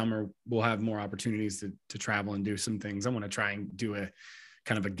this summer we'll have more opportunities to travel and do some things. I want to try and do a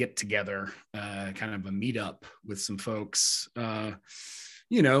kind of a get together, kind of a meetup with some folks,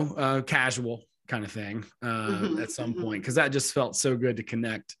 casual kind of thing at some point, because that just felt so good to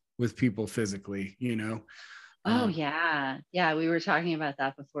connect with people physically. Oh yeah. Yeah. We were talking about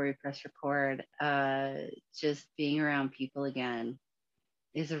that before we press record. Just being around people again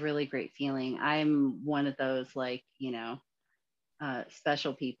is a really great feeling. I'm one of those, like,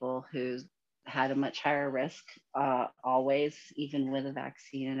 special people who's had a much higher risk, always, even with a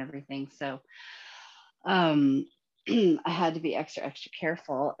vaccine and everything. So I had to be extra, extra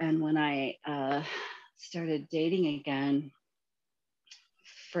careful. And when I started dating again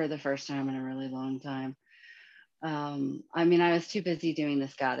for the first time in a really long time, I mean, I was too busy doing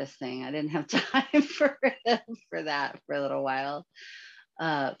this goddess thing. I didn't have time for that for a little while.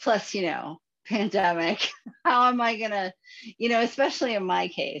 Plus, pandemic. How am I gonna, especially in my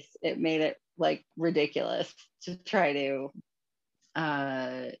case, it made it like ridiculous to try to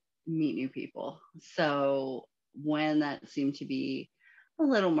meet new people. So when that seemed to be a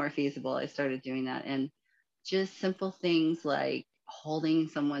little more feasible, I started doing that. And just simple things like holding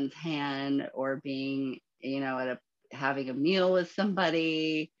someone's hand, or being, having a meal with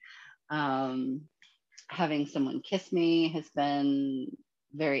somebody, having someone kiss me has been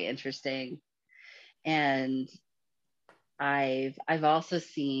very interesting. And I've also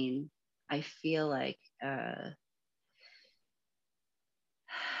seen, I feel like,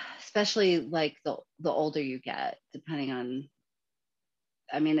 especially like the older you get, depending on,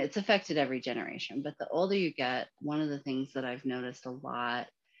 I mean, it's affected every generation, but the older you get, one of the things that I've noticed a lot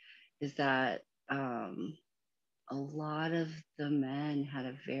is that a lot of the men had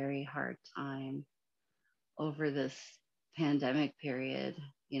a very hard time over this pandemic period,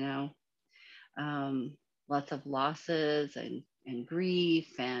 you know, lots of losses and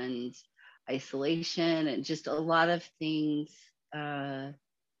grief and isolation and just a lot of things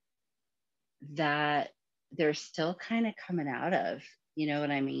that they're still kind of coming out of, you know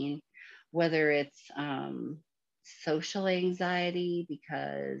what I mean? Whether it's social anxiety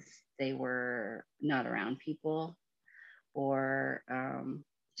because they were not around people, or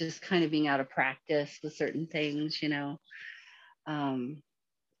just kind of being out of practice with certain things, you know.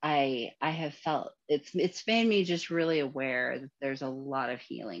 I have felt it's made me just really aware that there's a lot of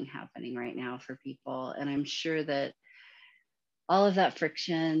healing happening right now for people, and I'm sure that all of that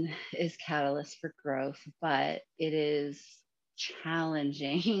friction is catalyst for growth, but it is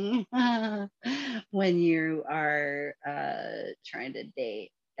challenging when you are trying to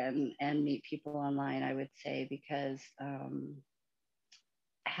date and meet people online, I would say, because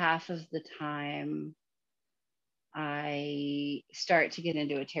half of the time I start to get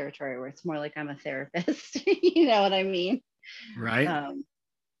into a territory where it's more like I'm a therapist, you know what I mean? Right.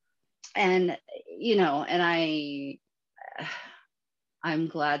 And, you know, and I'm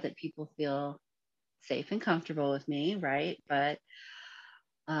glad that people feel safe and comfortable with me, right? But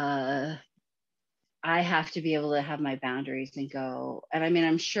I have to be able to have my boundaries and go. And I mean,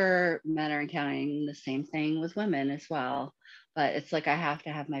 I'm sure men are encountering the same thing with women as well. But it's like I have to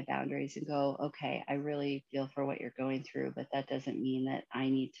have my boundaries and go, okay, I really feel for what you're going through, but that doesn't mean that I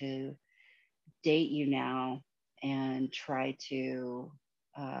need to date you now and try to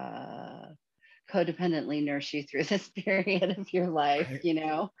codependently nurse you through this period of your life, Right. you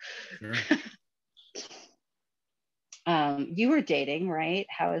know? Sure. You were dating, right?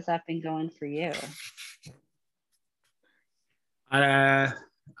 How has that been going for you?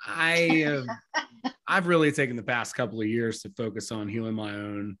 I've really taken the past couple of years to focus on healing my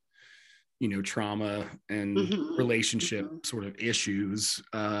own, you know, trauma and Mhm. relationship Mhm. sort of issues,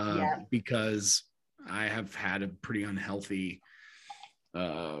 Yeah. because I have had a pretty unhealthy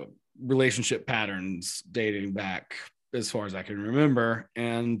relationship patterns dating back as far as I can remember.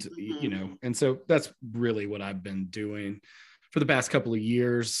 And, you Mhm. know, and so that's really what I've been doing for the past couple of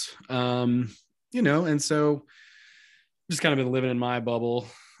years. You know, and so just kind of been living in my bubble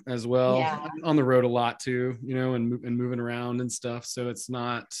as well. Yeah. I'm on the road a lot too, you know, and moving around and stuff. So it's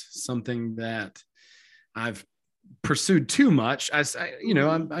not something that I've pursued too much. You know,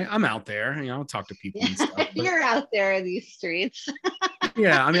 Mhm. I'm out there, you know, I'll talk to people and stuff, but You're out there in these streets.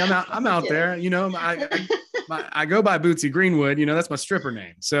 yeah, I mean, I'm I'm out kidding. there, you know, I go by Bootsy Greenwood, you know, that's my stripper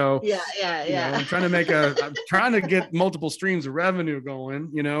name. So, Yeah, yeah, you know, yeah. I'm trying to get multiple streams of revenue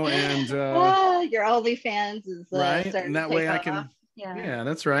going, you know, and, Your OnlyFans is right. starting And to that way take I off. can, Yeah. yeah,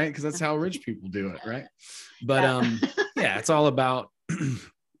 that's right. Cause that's how rich people do it. Right. But, Yeah. yeah, it's all about,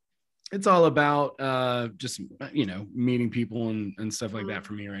 it's all about, just, you know, meeting people and stuff like that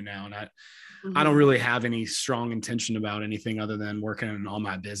for me right now. And I don't Mhm. really have any strong intention about anything other than working on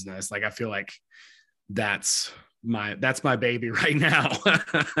my business. Like, I feel like that's my baby right now.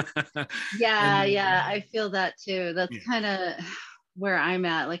 Yeah, And yeah, I feel that too. That's yeah, kind of where I'm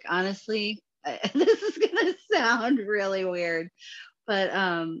at. Like honestly, this is gonna sound really weird, but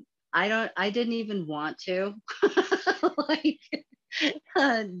I didn't even want to like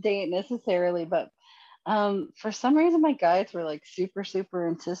date necessarily, but for some reason my guides were like super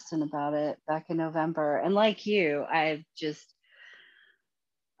insistent about it back in November. And like you, I've just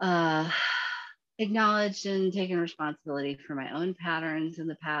uh acknowledged and taken responsibility for my own patterns in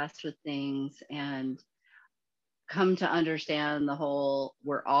the past with things, and come to understand the whole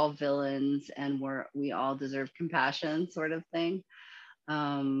we're all villains and we all deserve compassion sort of thing.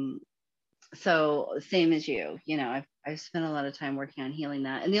 um so same as you know, I've spent a lot of time working on healing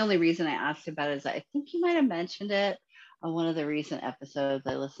that, and the only reason I asked about it is I think you might have mentioned it on one of the recent episodes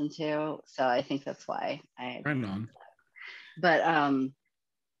I listened to, so I think that's why I. right on. But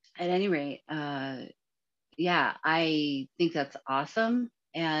at any rate, yeah, I think that's awesome,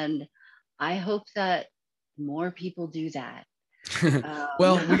 and I hope that more people do that.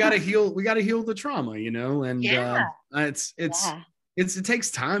 Well, we got to heal. We got to heal the trauma, you know, and Yeah, it's yeah. it takes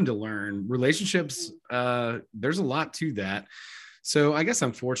time to learn relationships. There's a lot to that. So I guess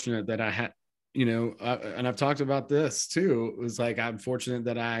I'm fortunate that I had, you know, and I've talked about this too. It was like I'm fortunate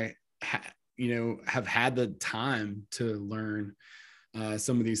that you know, have had the time to learn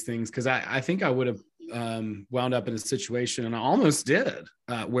some of these things, because I think I would have wound up in a situation, and I almost did,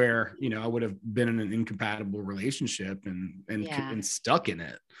 where, you know, I would have been in an incompatible relationship and Yeah. stuck in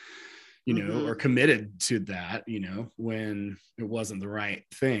it. you know, or committed to that, you know, when it wasn't the right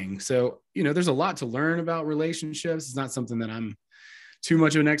thing. So, you know, there's a lot to learn about relationships. It's not something that I'm too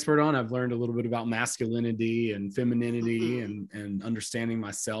much of an expert on. I've learned a little bit about masculinity and femininity and understanding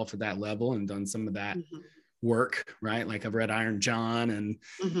myself at that level, and done some of that work, right? Like I've read Iron John, and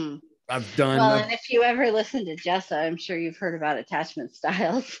I've done. Well, and if you ever listen to Jessa, I'm sure you've heard about attachment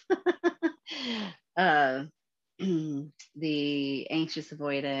styles. The anxious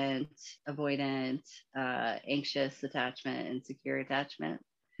avoidant, anxious attachment, and secure attachment.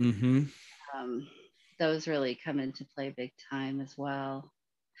 Those really come into play big time as well.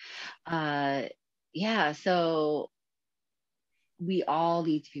 Yeah, so we all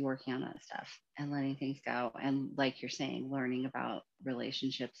need to be working on that stuff and letting things go. And like you're saying, learning about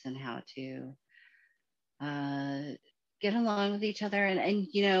relationships and how to get along with each other. And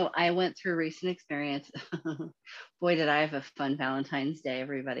you know, I went through a recent experience. Boy, did I have a fun Valentine's Day,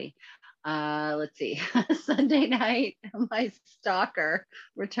 everybody. Let's see. Sunday night, my stalker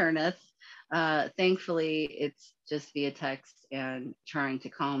returneth. Thankfully, it's just via text and trying to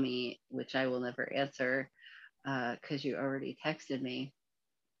call me, which I will never answer because you already texted me.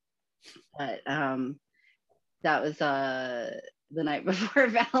 But that was the night before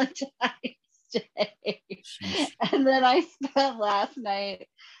Valentine's Day. And then I spent last night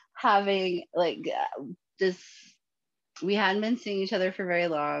having like this. We hadn't been seeing each other for very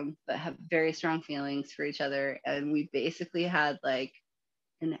long, but have very strong feelings for each other. And we basically had like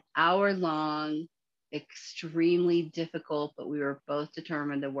an hour-long, extremely difficult, but we were both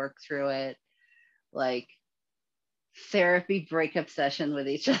determined to work through it, like therapy breakup session with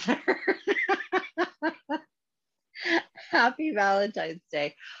each other. Happy Valentine's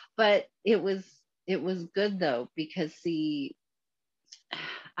Day. But it was good though, because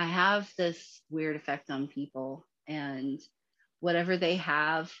I have this weird effect on people, and whatever they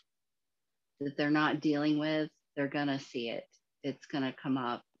have that they're not dealing with, they're gonna see it. It's going to come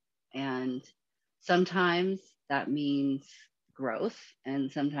up. And sometimes that means growth,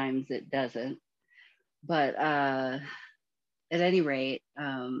 and sometimes it doesn't. But at any rate,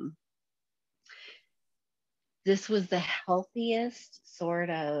 this was the healthiest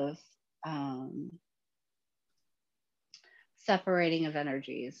sort of separating of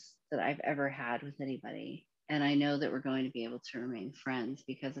energies that I've ever had with anybody. And I know that we're going to be able to remain friends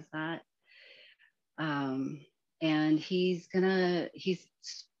because of that. And he's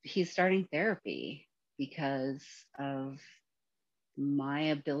starting therapy because of my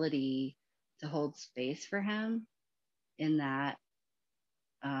ability to hold space for him in that,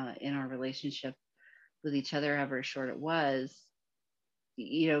 in our relationship with each other, however short it was,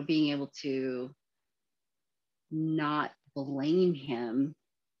 you know, being able to not blame him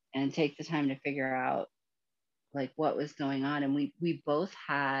and take the time to figure out like what was going on. And we both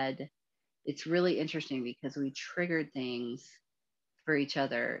had, it's really interesting because we triggered things for each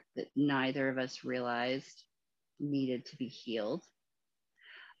other that neither of us realized needed to be healed.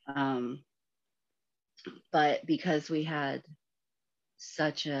 But because we had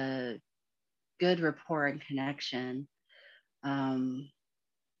such a good rapport and connection,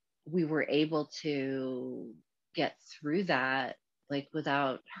 we were able to get through that, like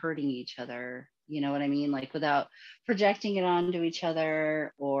without hurting each other. You know what I mean? Like without projecting it onto each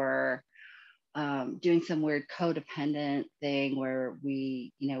other, or doing some weird codependent thing where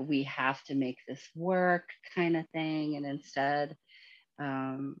we have to make this work kind of thing. And instead,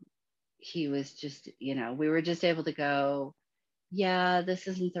 he was just, we were just able to go, yeah, this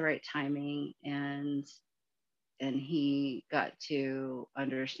isn't the right timing. And he got to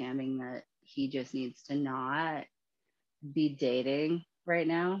understanding that he just needs to not be dating right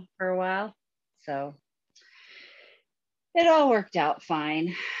now for a while. So it all worked out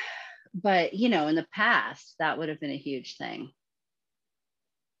fine. But, in the past, that would have been a huge thing.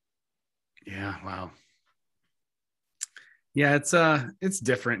 Yeah. Wow. Yeah. It's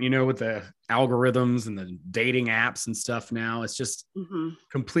different, with the algorithms and the dating apps and stuff now. It's just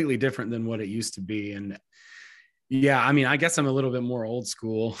completely different than what it used to be. And yeah, I mean, I guess I'm a little bit more old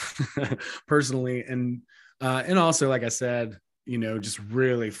school personally. And also, like I said, just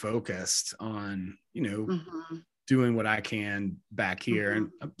really focused on, doing what I can back here. And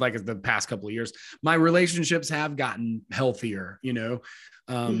like the past couple of years, my relationships have gotten healthier,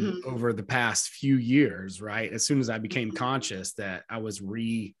 over the past few years, right? As soon as I became conscious that I was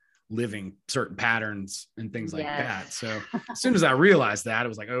reliving certain patterns and things like that. So as soon as I realized that, it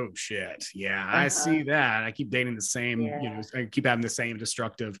was like, oh shit. Yeah, I see that. I keep dating the same, I keep having the same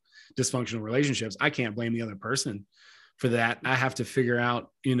destructive, dysfunctional relationships. I can't blame the other person for that, I have to figure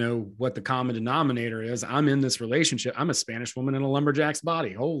out, what the common denominator is. I'm in this relationship. I'm a Spanish woman in a lumberjack's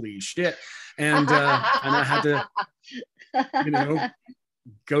body. Holy shit. And I had to,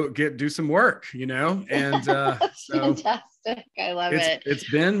 do some work, and so fantastic. I love it. It's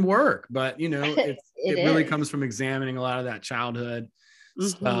been work, but it really is. comes from examining a lot of that childhood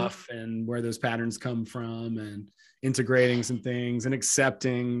stuff and where those patterns come from, and integrating some things and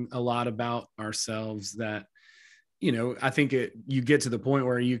accepting a lot about ourselves that, I think you get to the point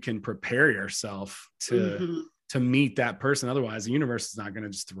where you can prepare yourself to meet that person. Otherwise the universe is not going to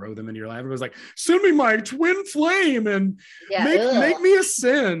just throw them into your life. Everybody's like, send me my twin flame and make me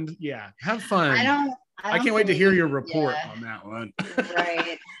ascend. Yeah. Have fun. I can't wait to hear your report on that one.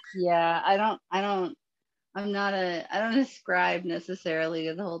 Right. Yeah. I don't ascribe necessarily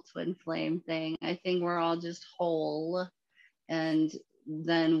to the whole twin flame thing. I think we're all just whole, and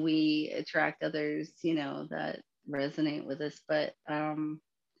then we attract others, that resonate with us. But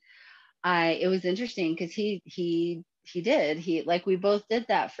it was interesting because he like we both did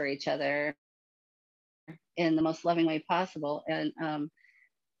that for each other in the most loving way possible, and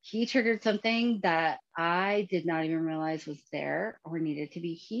he triggered something that I did not even realize was there or needed to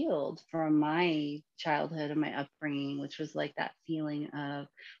be healed from my childhood and my upbringing, which was like that feeling of,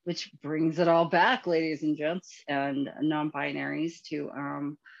 which brings it all back, ladies and gents and non-binaries, to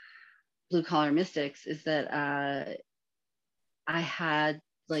Blue Collar Mystics, is that I had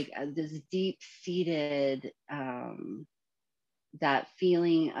like this deep-seated that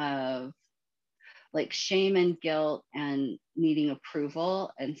feeling of like shame and guilt and needing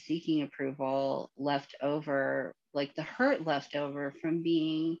approval and seeking approval left over, like the hurt left over from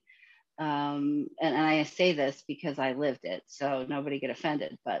being, and I say this because I lived it, so nobody get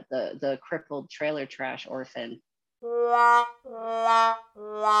offended, but the crippled trailer trash orphan.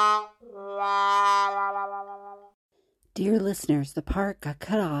 Dear listeners, the part got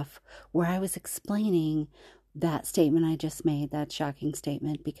cut off where I was explaining that statement I just made, that shocking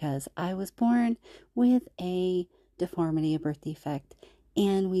statement, because I was born with a deformity, a birth defect,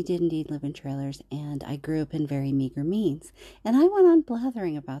 and we did indeed live in trailers, and I grew up in very meager means. And I went on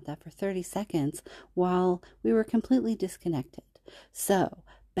blathering about that for 30 seconds while we were completely disconnected. So,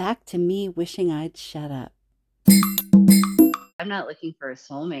 back to me wishing I'd shut up. I'm not looking for a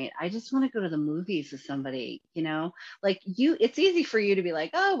soulmate. I just want to go to the movies with somebody, like you. It's easy for you to be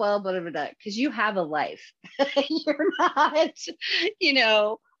like, oh, well, blah, blah, blah, because you have a life. You're not,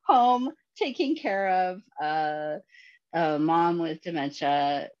 home taking care of a mom with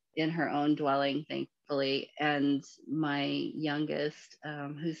dementia in her own dwelling, thankfully. And my youngest,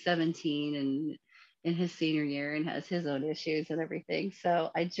 who's 17 and in his senior year and has his own issues and everything.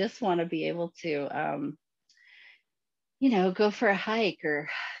 So I just want to be able to, go for a hike or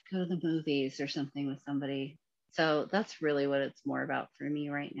go to the movies or something with somebody. So that's really what it's more about for me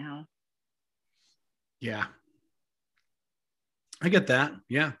right now. Yeah. I get that.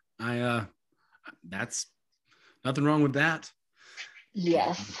 Yeah. That's nothing wrong with that.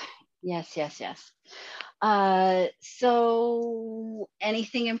 Yes. So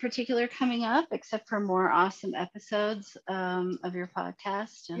anything in particular coming up except for more awesome episodes of your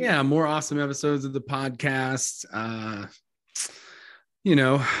podcast? Yeah, more awesome episodes of the podcast.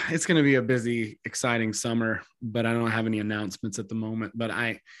 It's going to be a busy, exciting summer, but I don't have any announcements at the moment. But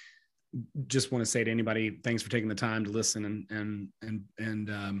I just want to say to anybody, thanks for taking the time to listen, and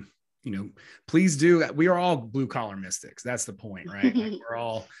please do. We are all blue collar mystics. That's the point, right? Like we're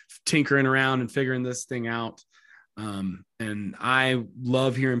all tinkering around and figuring this thing out. And I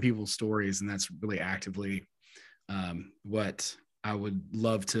love hearing people's stories, and that's really actively what I would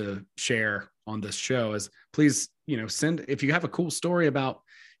love to share on this show. Is please, send, if you have a cool story about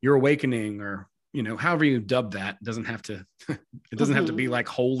your awakening, or however you dub that. It doesn't have to be like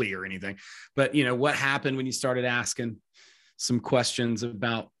holy or anything, but what happened when you started asking some questions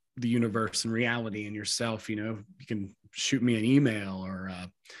about the universe and reality and yourself. You can shoot me an email or a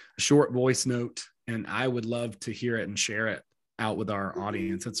short voice note, and I would love to hear it and share it out with our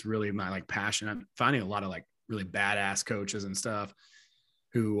audience. That's really my passion. I'm finding a lot of really badass coaches and stuff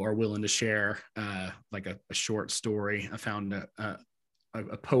who are willing to share a short story. I found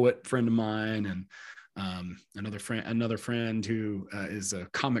a poet friend of mine, and another friend who is a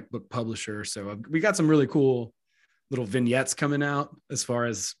comic book publisher. So we got some really cool little vignettes coming out as far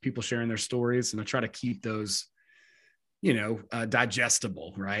as people sharing their stories, and I try to keep those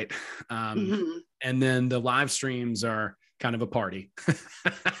digestible, right? And then the live streams are kind of a party.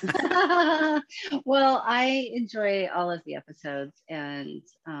 Well, I enjoy all of the episodes, and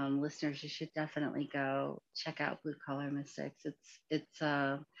listeners, you should definitely go check out Blue Collar Mystics. It's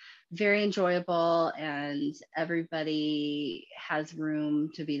very enjoyable, and everybody has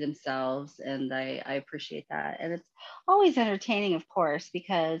room to be themselves, and I appreciate that. And it's always entertaining, of course,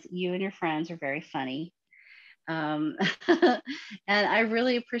 because you and your friends are very funny. Um, and I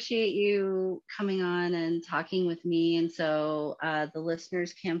really appreciate you coming on and talking with me. And so the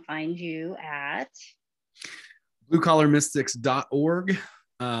listeners can find you at bluecollarmystics.org.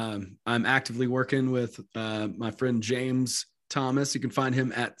 I'm actively working with my friend James Thomas. You can find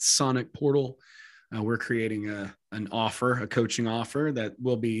him at Sonic Portal. We're creating an offer, a coaching offer that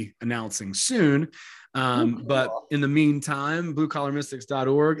we'll be announcing soon. Cool. But in the meantime,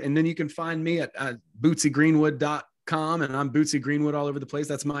 bluecollarmystics.org. And then you can find me at bootsygreenwood.com. And I'm Bootsy Greenwood all over the place.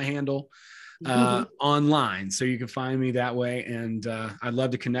 That's my handle online. So you can find me that way. And I'd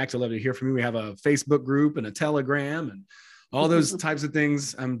love to connect. I'd love to hear from you. We have a Facebook group and a Telegram and all those types of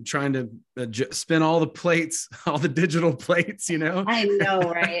things. I'm trying to spin all the plates, all the digital plates, you know. I know,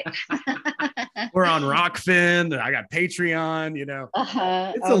 right? We're on Rockfin. I got Patreon, you know.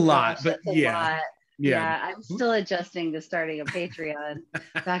 It's a lot, gosh, but that's a yeah. lot. Yeah, I'm still adjusting to starting a Patreon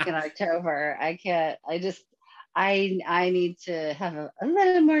back in October. I can't, I need to have a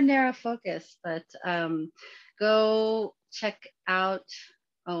little more narrow focus, but go check out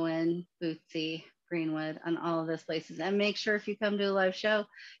Owen Bootsy Greenwood on all of those places, and make sure if you come to a live show,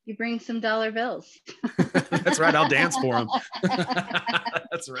 you bring some dollar bills. That's right. I'll dance for them.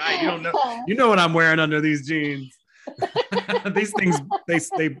 That's right. You know what I'm wearing under these jeans. These things,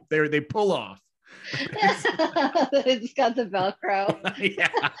 they pull off. It's got the Velcro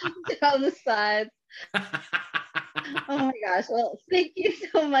on the sides. Oh my gosh. Well, thank you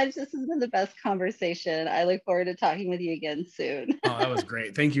so much. This has been the best conversation. I look forward to talking with you again soon. Oh, that was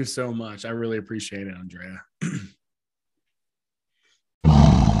great. Thank you so much. I really appreciate it, Andrea.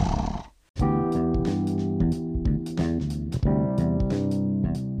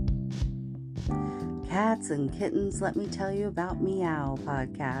 Cats and Kittens, Let Me Tell You About Meow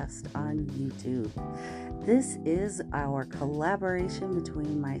podcast on YouTube. This is our collaboration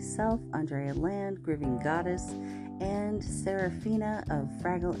between myself, Andrea Land, Grieving Goddess, and Serafina of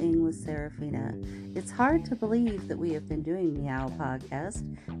Fraggling with Serafina. It's hard to believe that we have been doing Meow Podcast,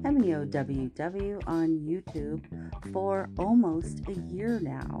 MEOWW, on YouTube for almost a year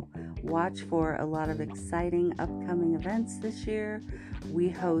now. Watch for a lot of exciting upcoming events this year. We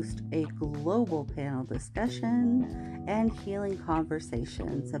host a global panel discussion and healing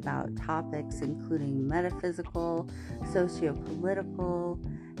conversations about topics including metaphysical, socio-political,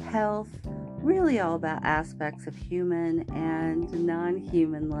 health, really all about aspects of human and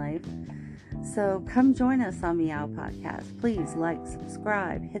non-human life. So come join us on Meow Podcast. Please like,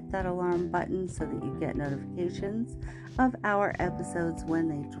 subscribe, hit that alarm button so that you get notifications of our episodes when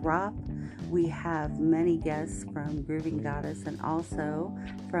they drop. We have many guests from Grieving Goddess and also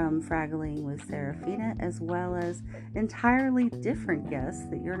from Fraggling with Serafina, as well as entirely different guests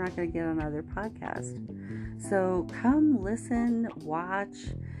that you're not going to get on other podcasts. So come listen, watch,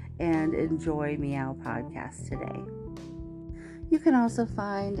 and enjoy Meow Podcast today. You can also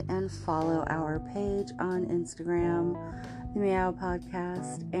find and follow our page on Instagram, the Meow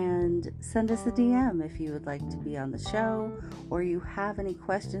Podcast, and send us a DM if you would like to be on the show, or you have any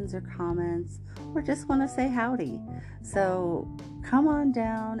questions or comments, or just want to say howdy. So come on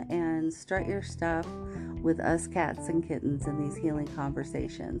down and start your stuff with us cats and kittens in these healing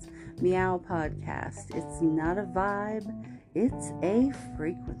conversations. Meow Podcast. It's not a vibe, it's a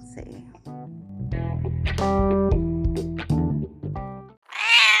frequency.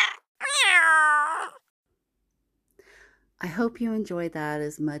 I hope you enjoyed that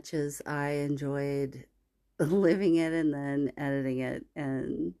as much as I enjoyed living it and then editing it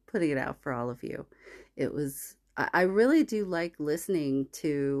and putting it out for all of you. I really do like listening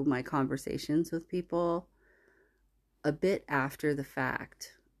to my conversations with people a bit after the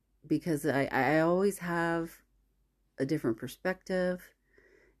fact, because I always have a different perspective.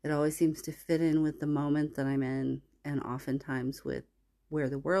 It always seems to fit in with the moment that I'm in, and oftentimes with where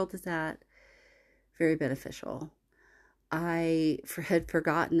the world is at. Very beneficial. I had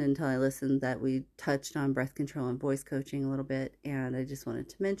forgotten until I listened that we touched on breath control and voice coaching a little bit, and I just wanted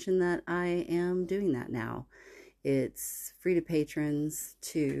to mention that I am doing that now. It's free to patrons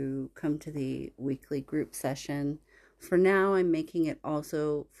to come to the weekly group session. For now, I'm making it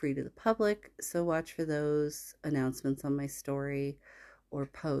also free to the public, so watch for those announcements on my story or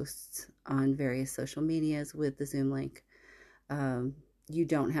posts on various social medias with the Zoom link. You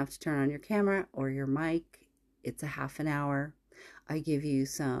don't have to turn on your camera or your mic. It's a half an hour. I give you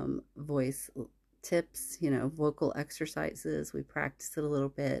some voice tips, vocal exercises. We practice it a little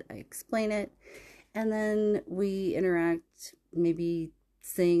bit. I explain it. And then we interact, maybe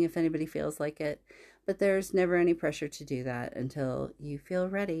sing if anybody feels like it. But there's never any pressure to do that until you feel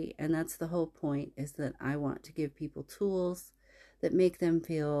ready. And that's the whole point, is that I want to give people tools that make them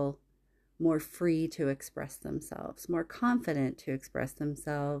feel more free to express themselves, more confident to express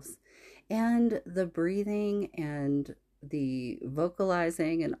themselves. And the breathing and the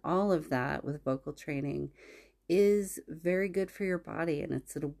vocalizing and all of that with vocal training is very good for your body. And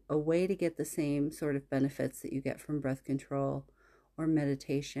it's a way to get the same sort of benefits that you get from breath control or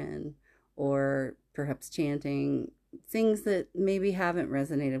meditation or perhaps chanting, things that maybe haven't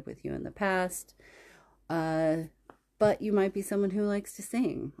resonated with you in the past. But you might be someone who likes to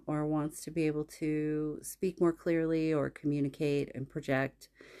sing or wants to be able to speak more clearly or communicate and project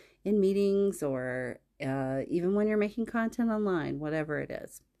in meetings or even when you're making content online, whatever it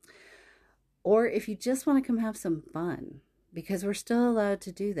is. Or if you just want to come have some fun, because we're still allowed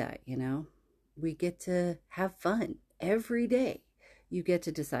to do that, We get to have fun every day. You get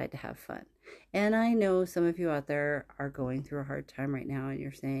to decide to have fun. And I know some of you out there are going through a hard time right now and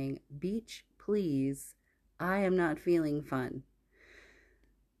you're saying, beach, please. I am not feeling fun.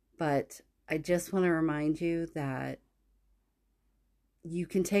 But I just want to remind you that you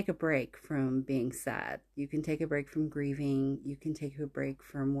can take a break from being sad. You can take a break from grieving. You can take a break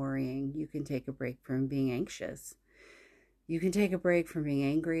from worrying. You can take a break from being anxious. You can take a break from being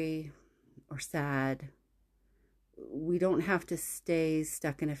angry or sad. We don't have to stay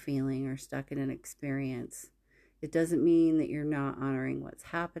stuck in a feeling or stuck in an experience. It doesn't mean that you're not honoring what's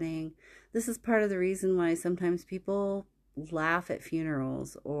happening. This is part of the reason why sometimes people laugh at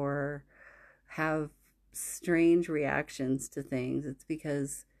funerals or have strange reactions to things. It's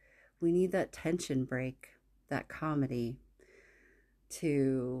because we need that tension break, that comedy,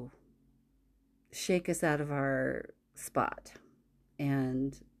 to shake us out of our spot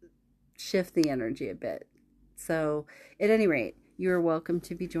and shift the energy a bit. So at any rate, you're welcome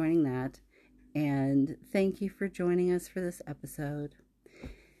to be joining that. And thank you for joining us for this episode.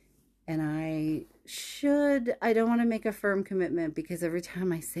 And I don't want to make a firm commitment because every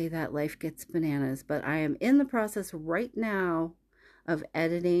time I say that, life gets bananas. But I am in the process right now of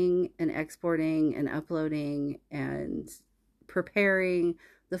editing and exporting and uploading and preparing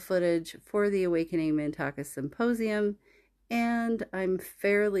the footage for the Awakening Mintaka Symposium. And I'm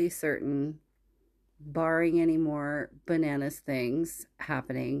fairly certain, barring any more bananas things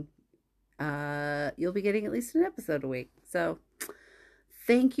happening, you'll be getting at least an episode a week. So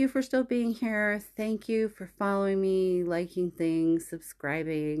thank you for still being here. Thank you for following me, liking things,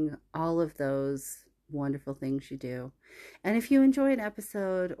 subscribing, all of those wonderful things you do. And if you enjoy an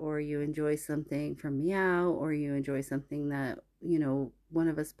episode or you enjoy something from Meow or you enjoy something that, one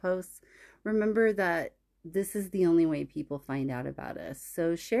of us posts, remember that this is the only way people find out about us.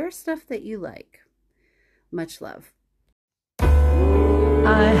 So share stuff that you like. Much love.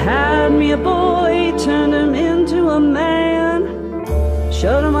 I had me a boy, turned him into a man,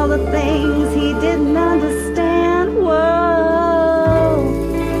 showed him all the things he didn't understand. Whoa,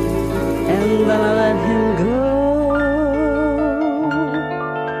 and then I let him go.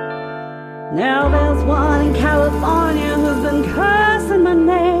 Now there's one in California who's been cursing my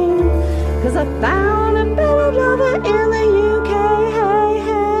name, 'cause I found a better lover in the UK. Hey,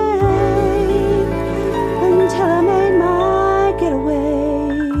 hey, until I made my getaway.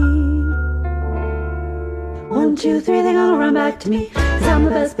 1, 2, 3, they're gonna run back to me, 'cause I'm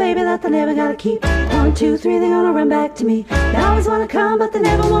the best baby that they never gotta keep. 1, 2, 3, they're gonna run back to me. They always wanna come, but they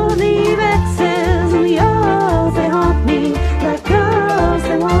never wanna leave. Exes and the O's, they haunt me like girls.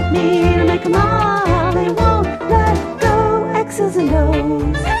 They want me to make them all. They won't let go. X's and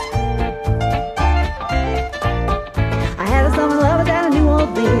O's. I had a summer lover down in New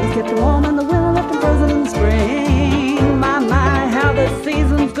Orleans, kept her warm in the winter, left them frozen in the spring. My, how the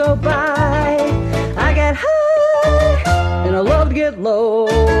seasons go by. I get high and I love to get low.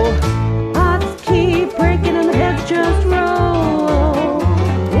 Hearts keep breaking and the heads just roll.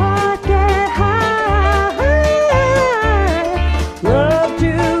 What get high, love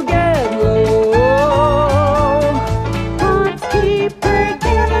to get low. Hearts keep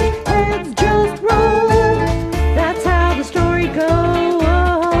breaking and the heads just roll. That's how the story goes.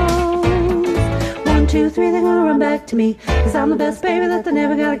 1, 2, 3, they're gonna run back to me, 'cause I'm the best baby that they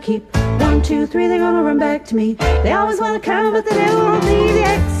never gotta keep. 1, 2, 3, they're gonna run back to me. They always wanna come, but they never want me. The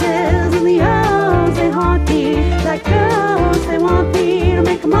X's and the O's, they haunt me like girls. They want me to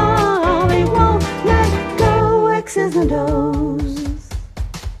make them all. They won't let go. X's and O's.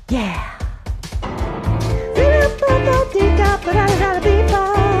 Yeah.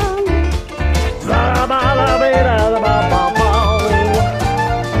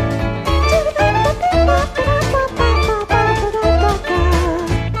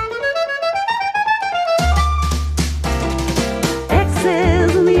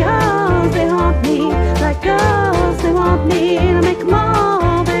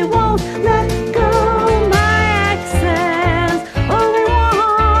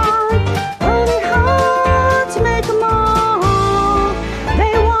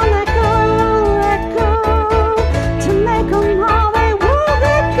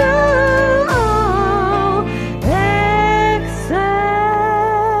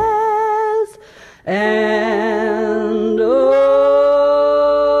 And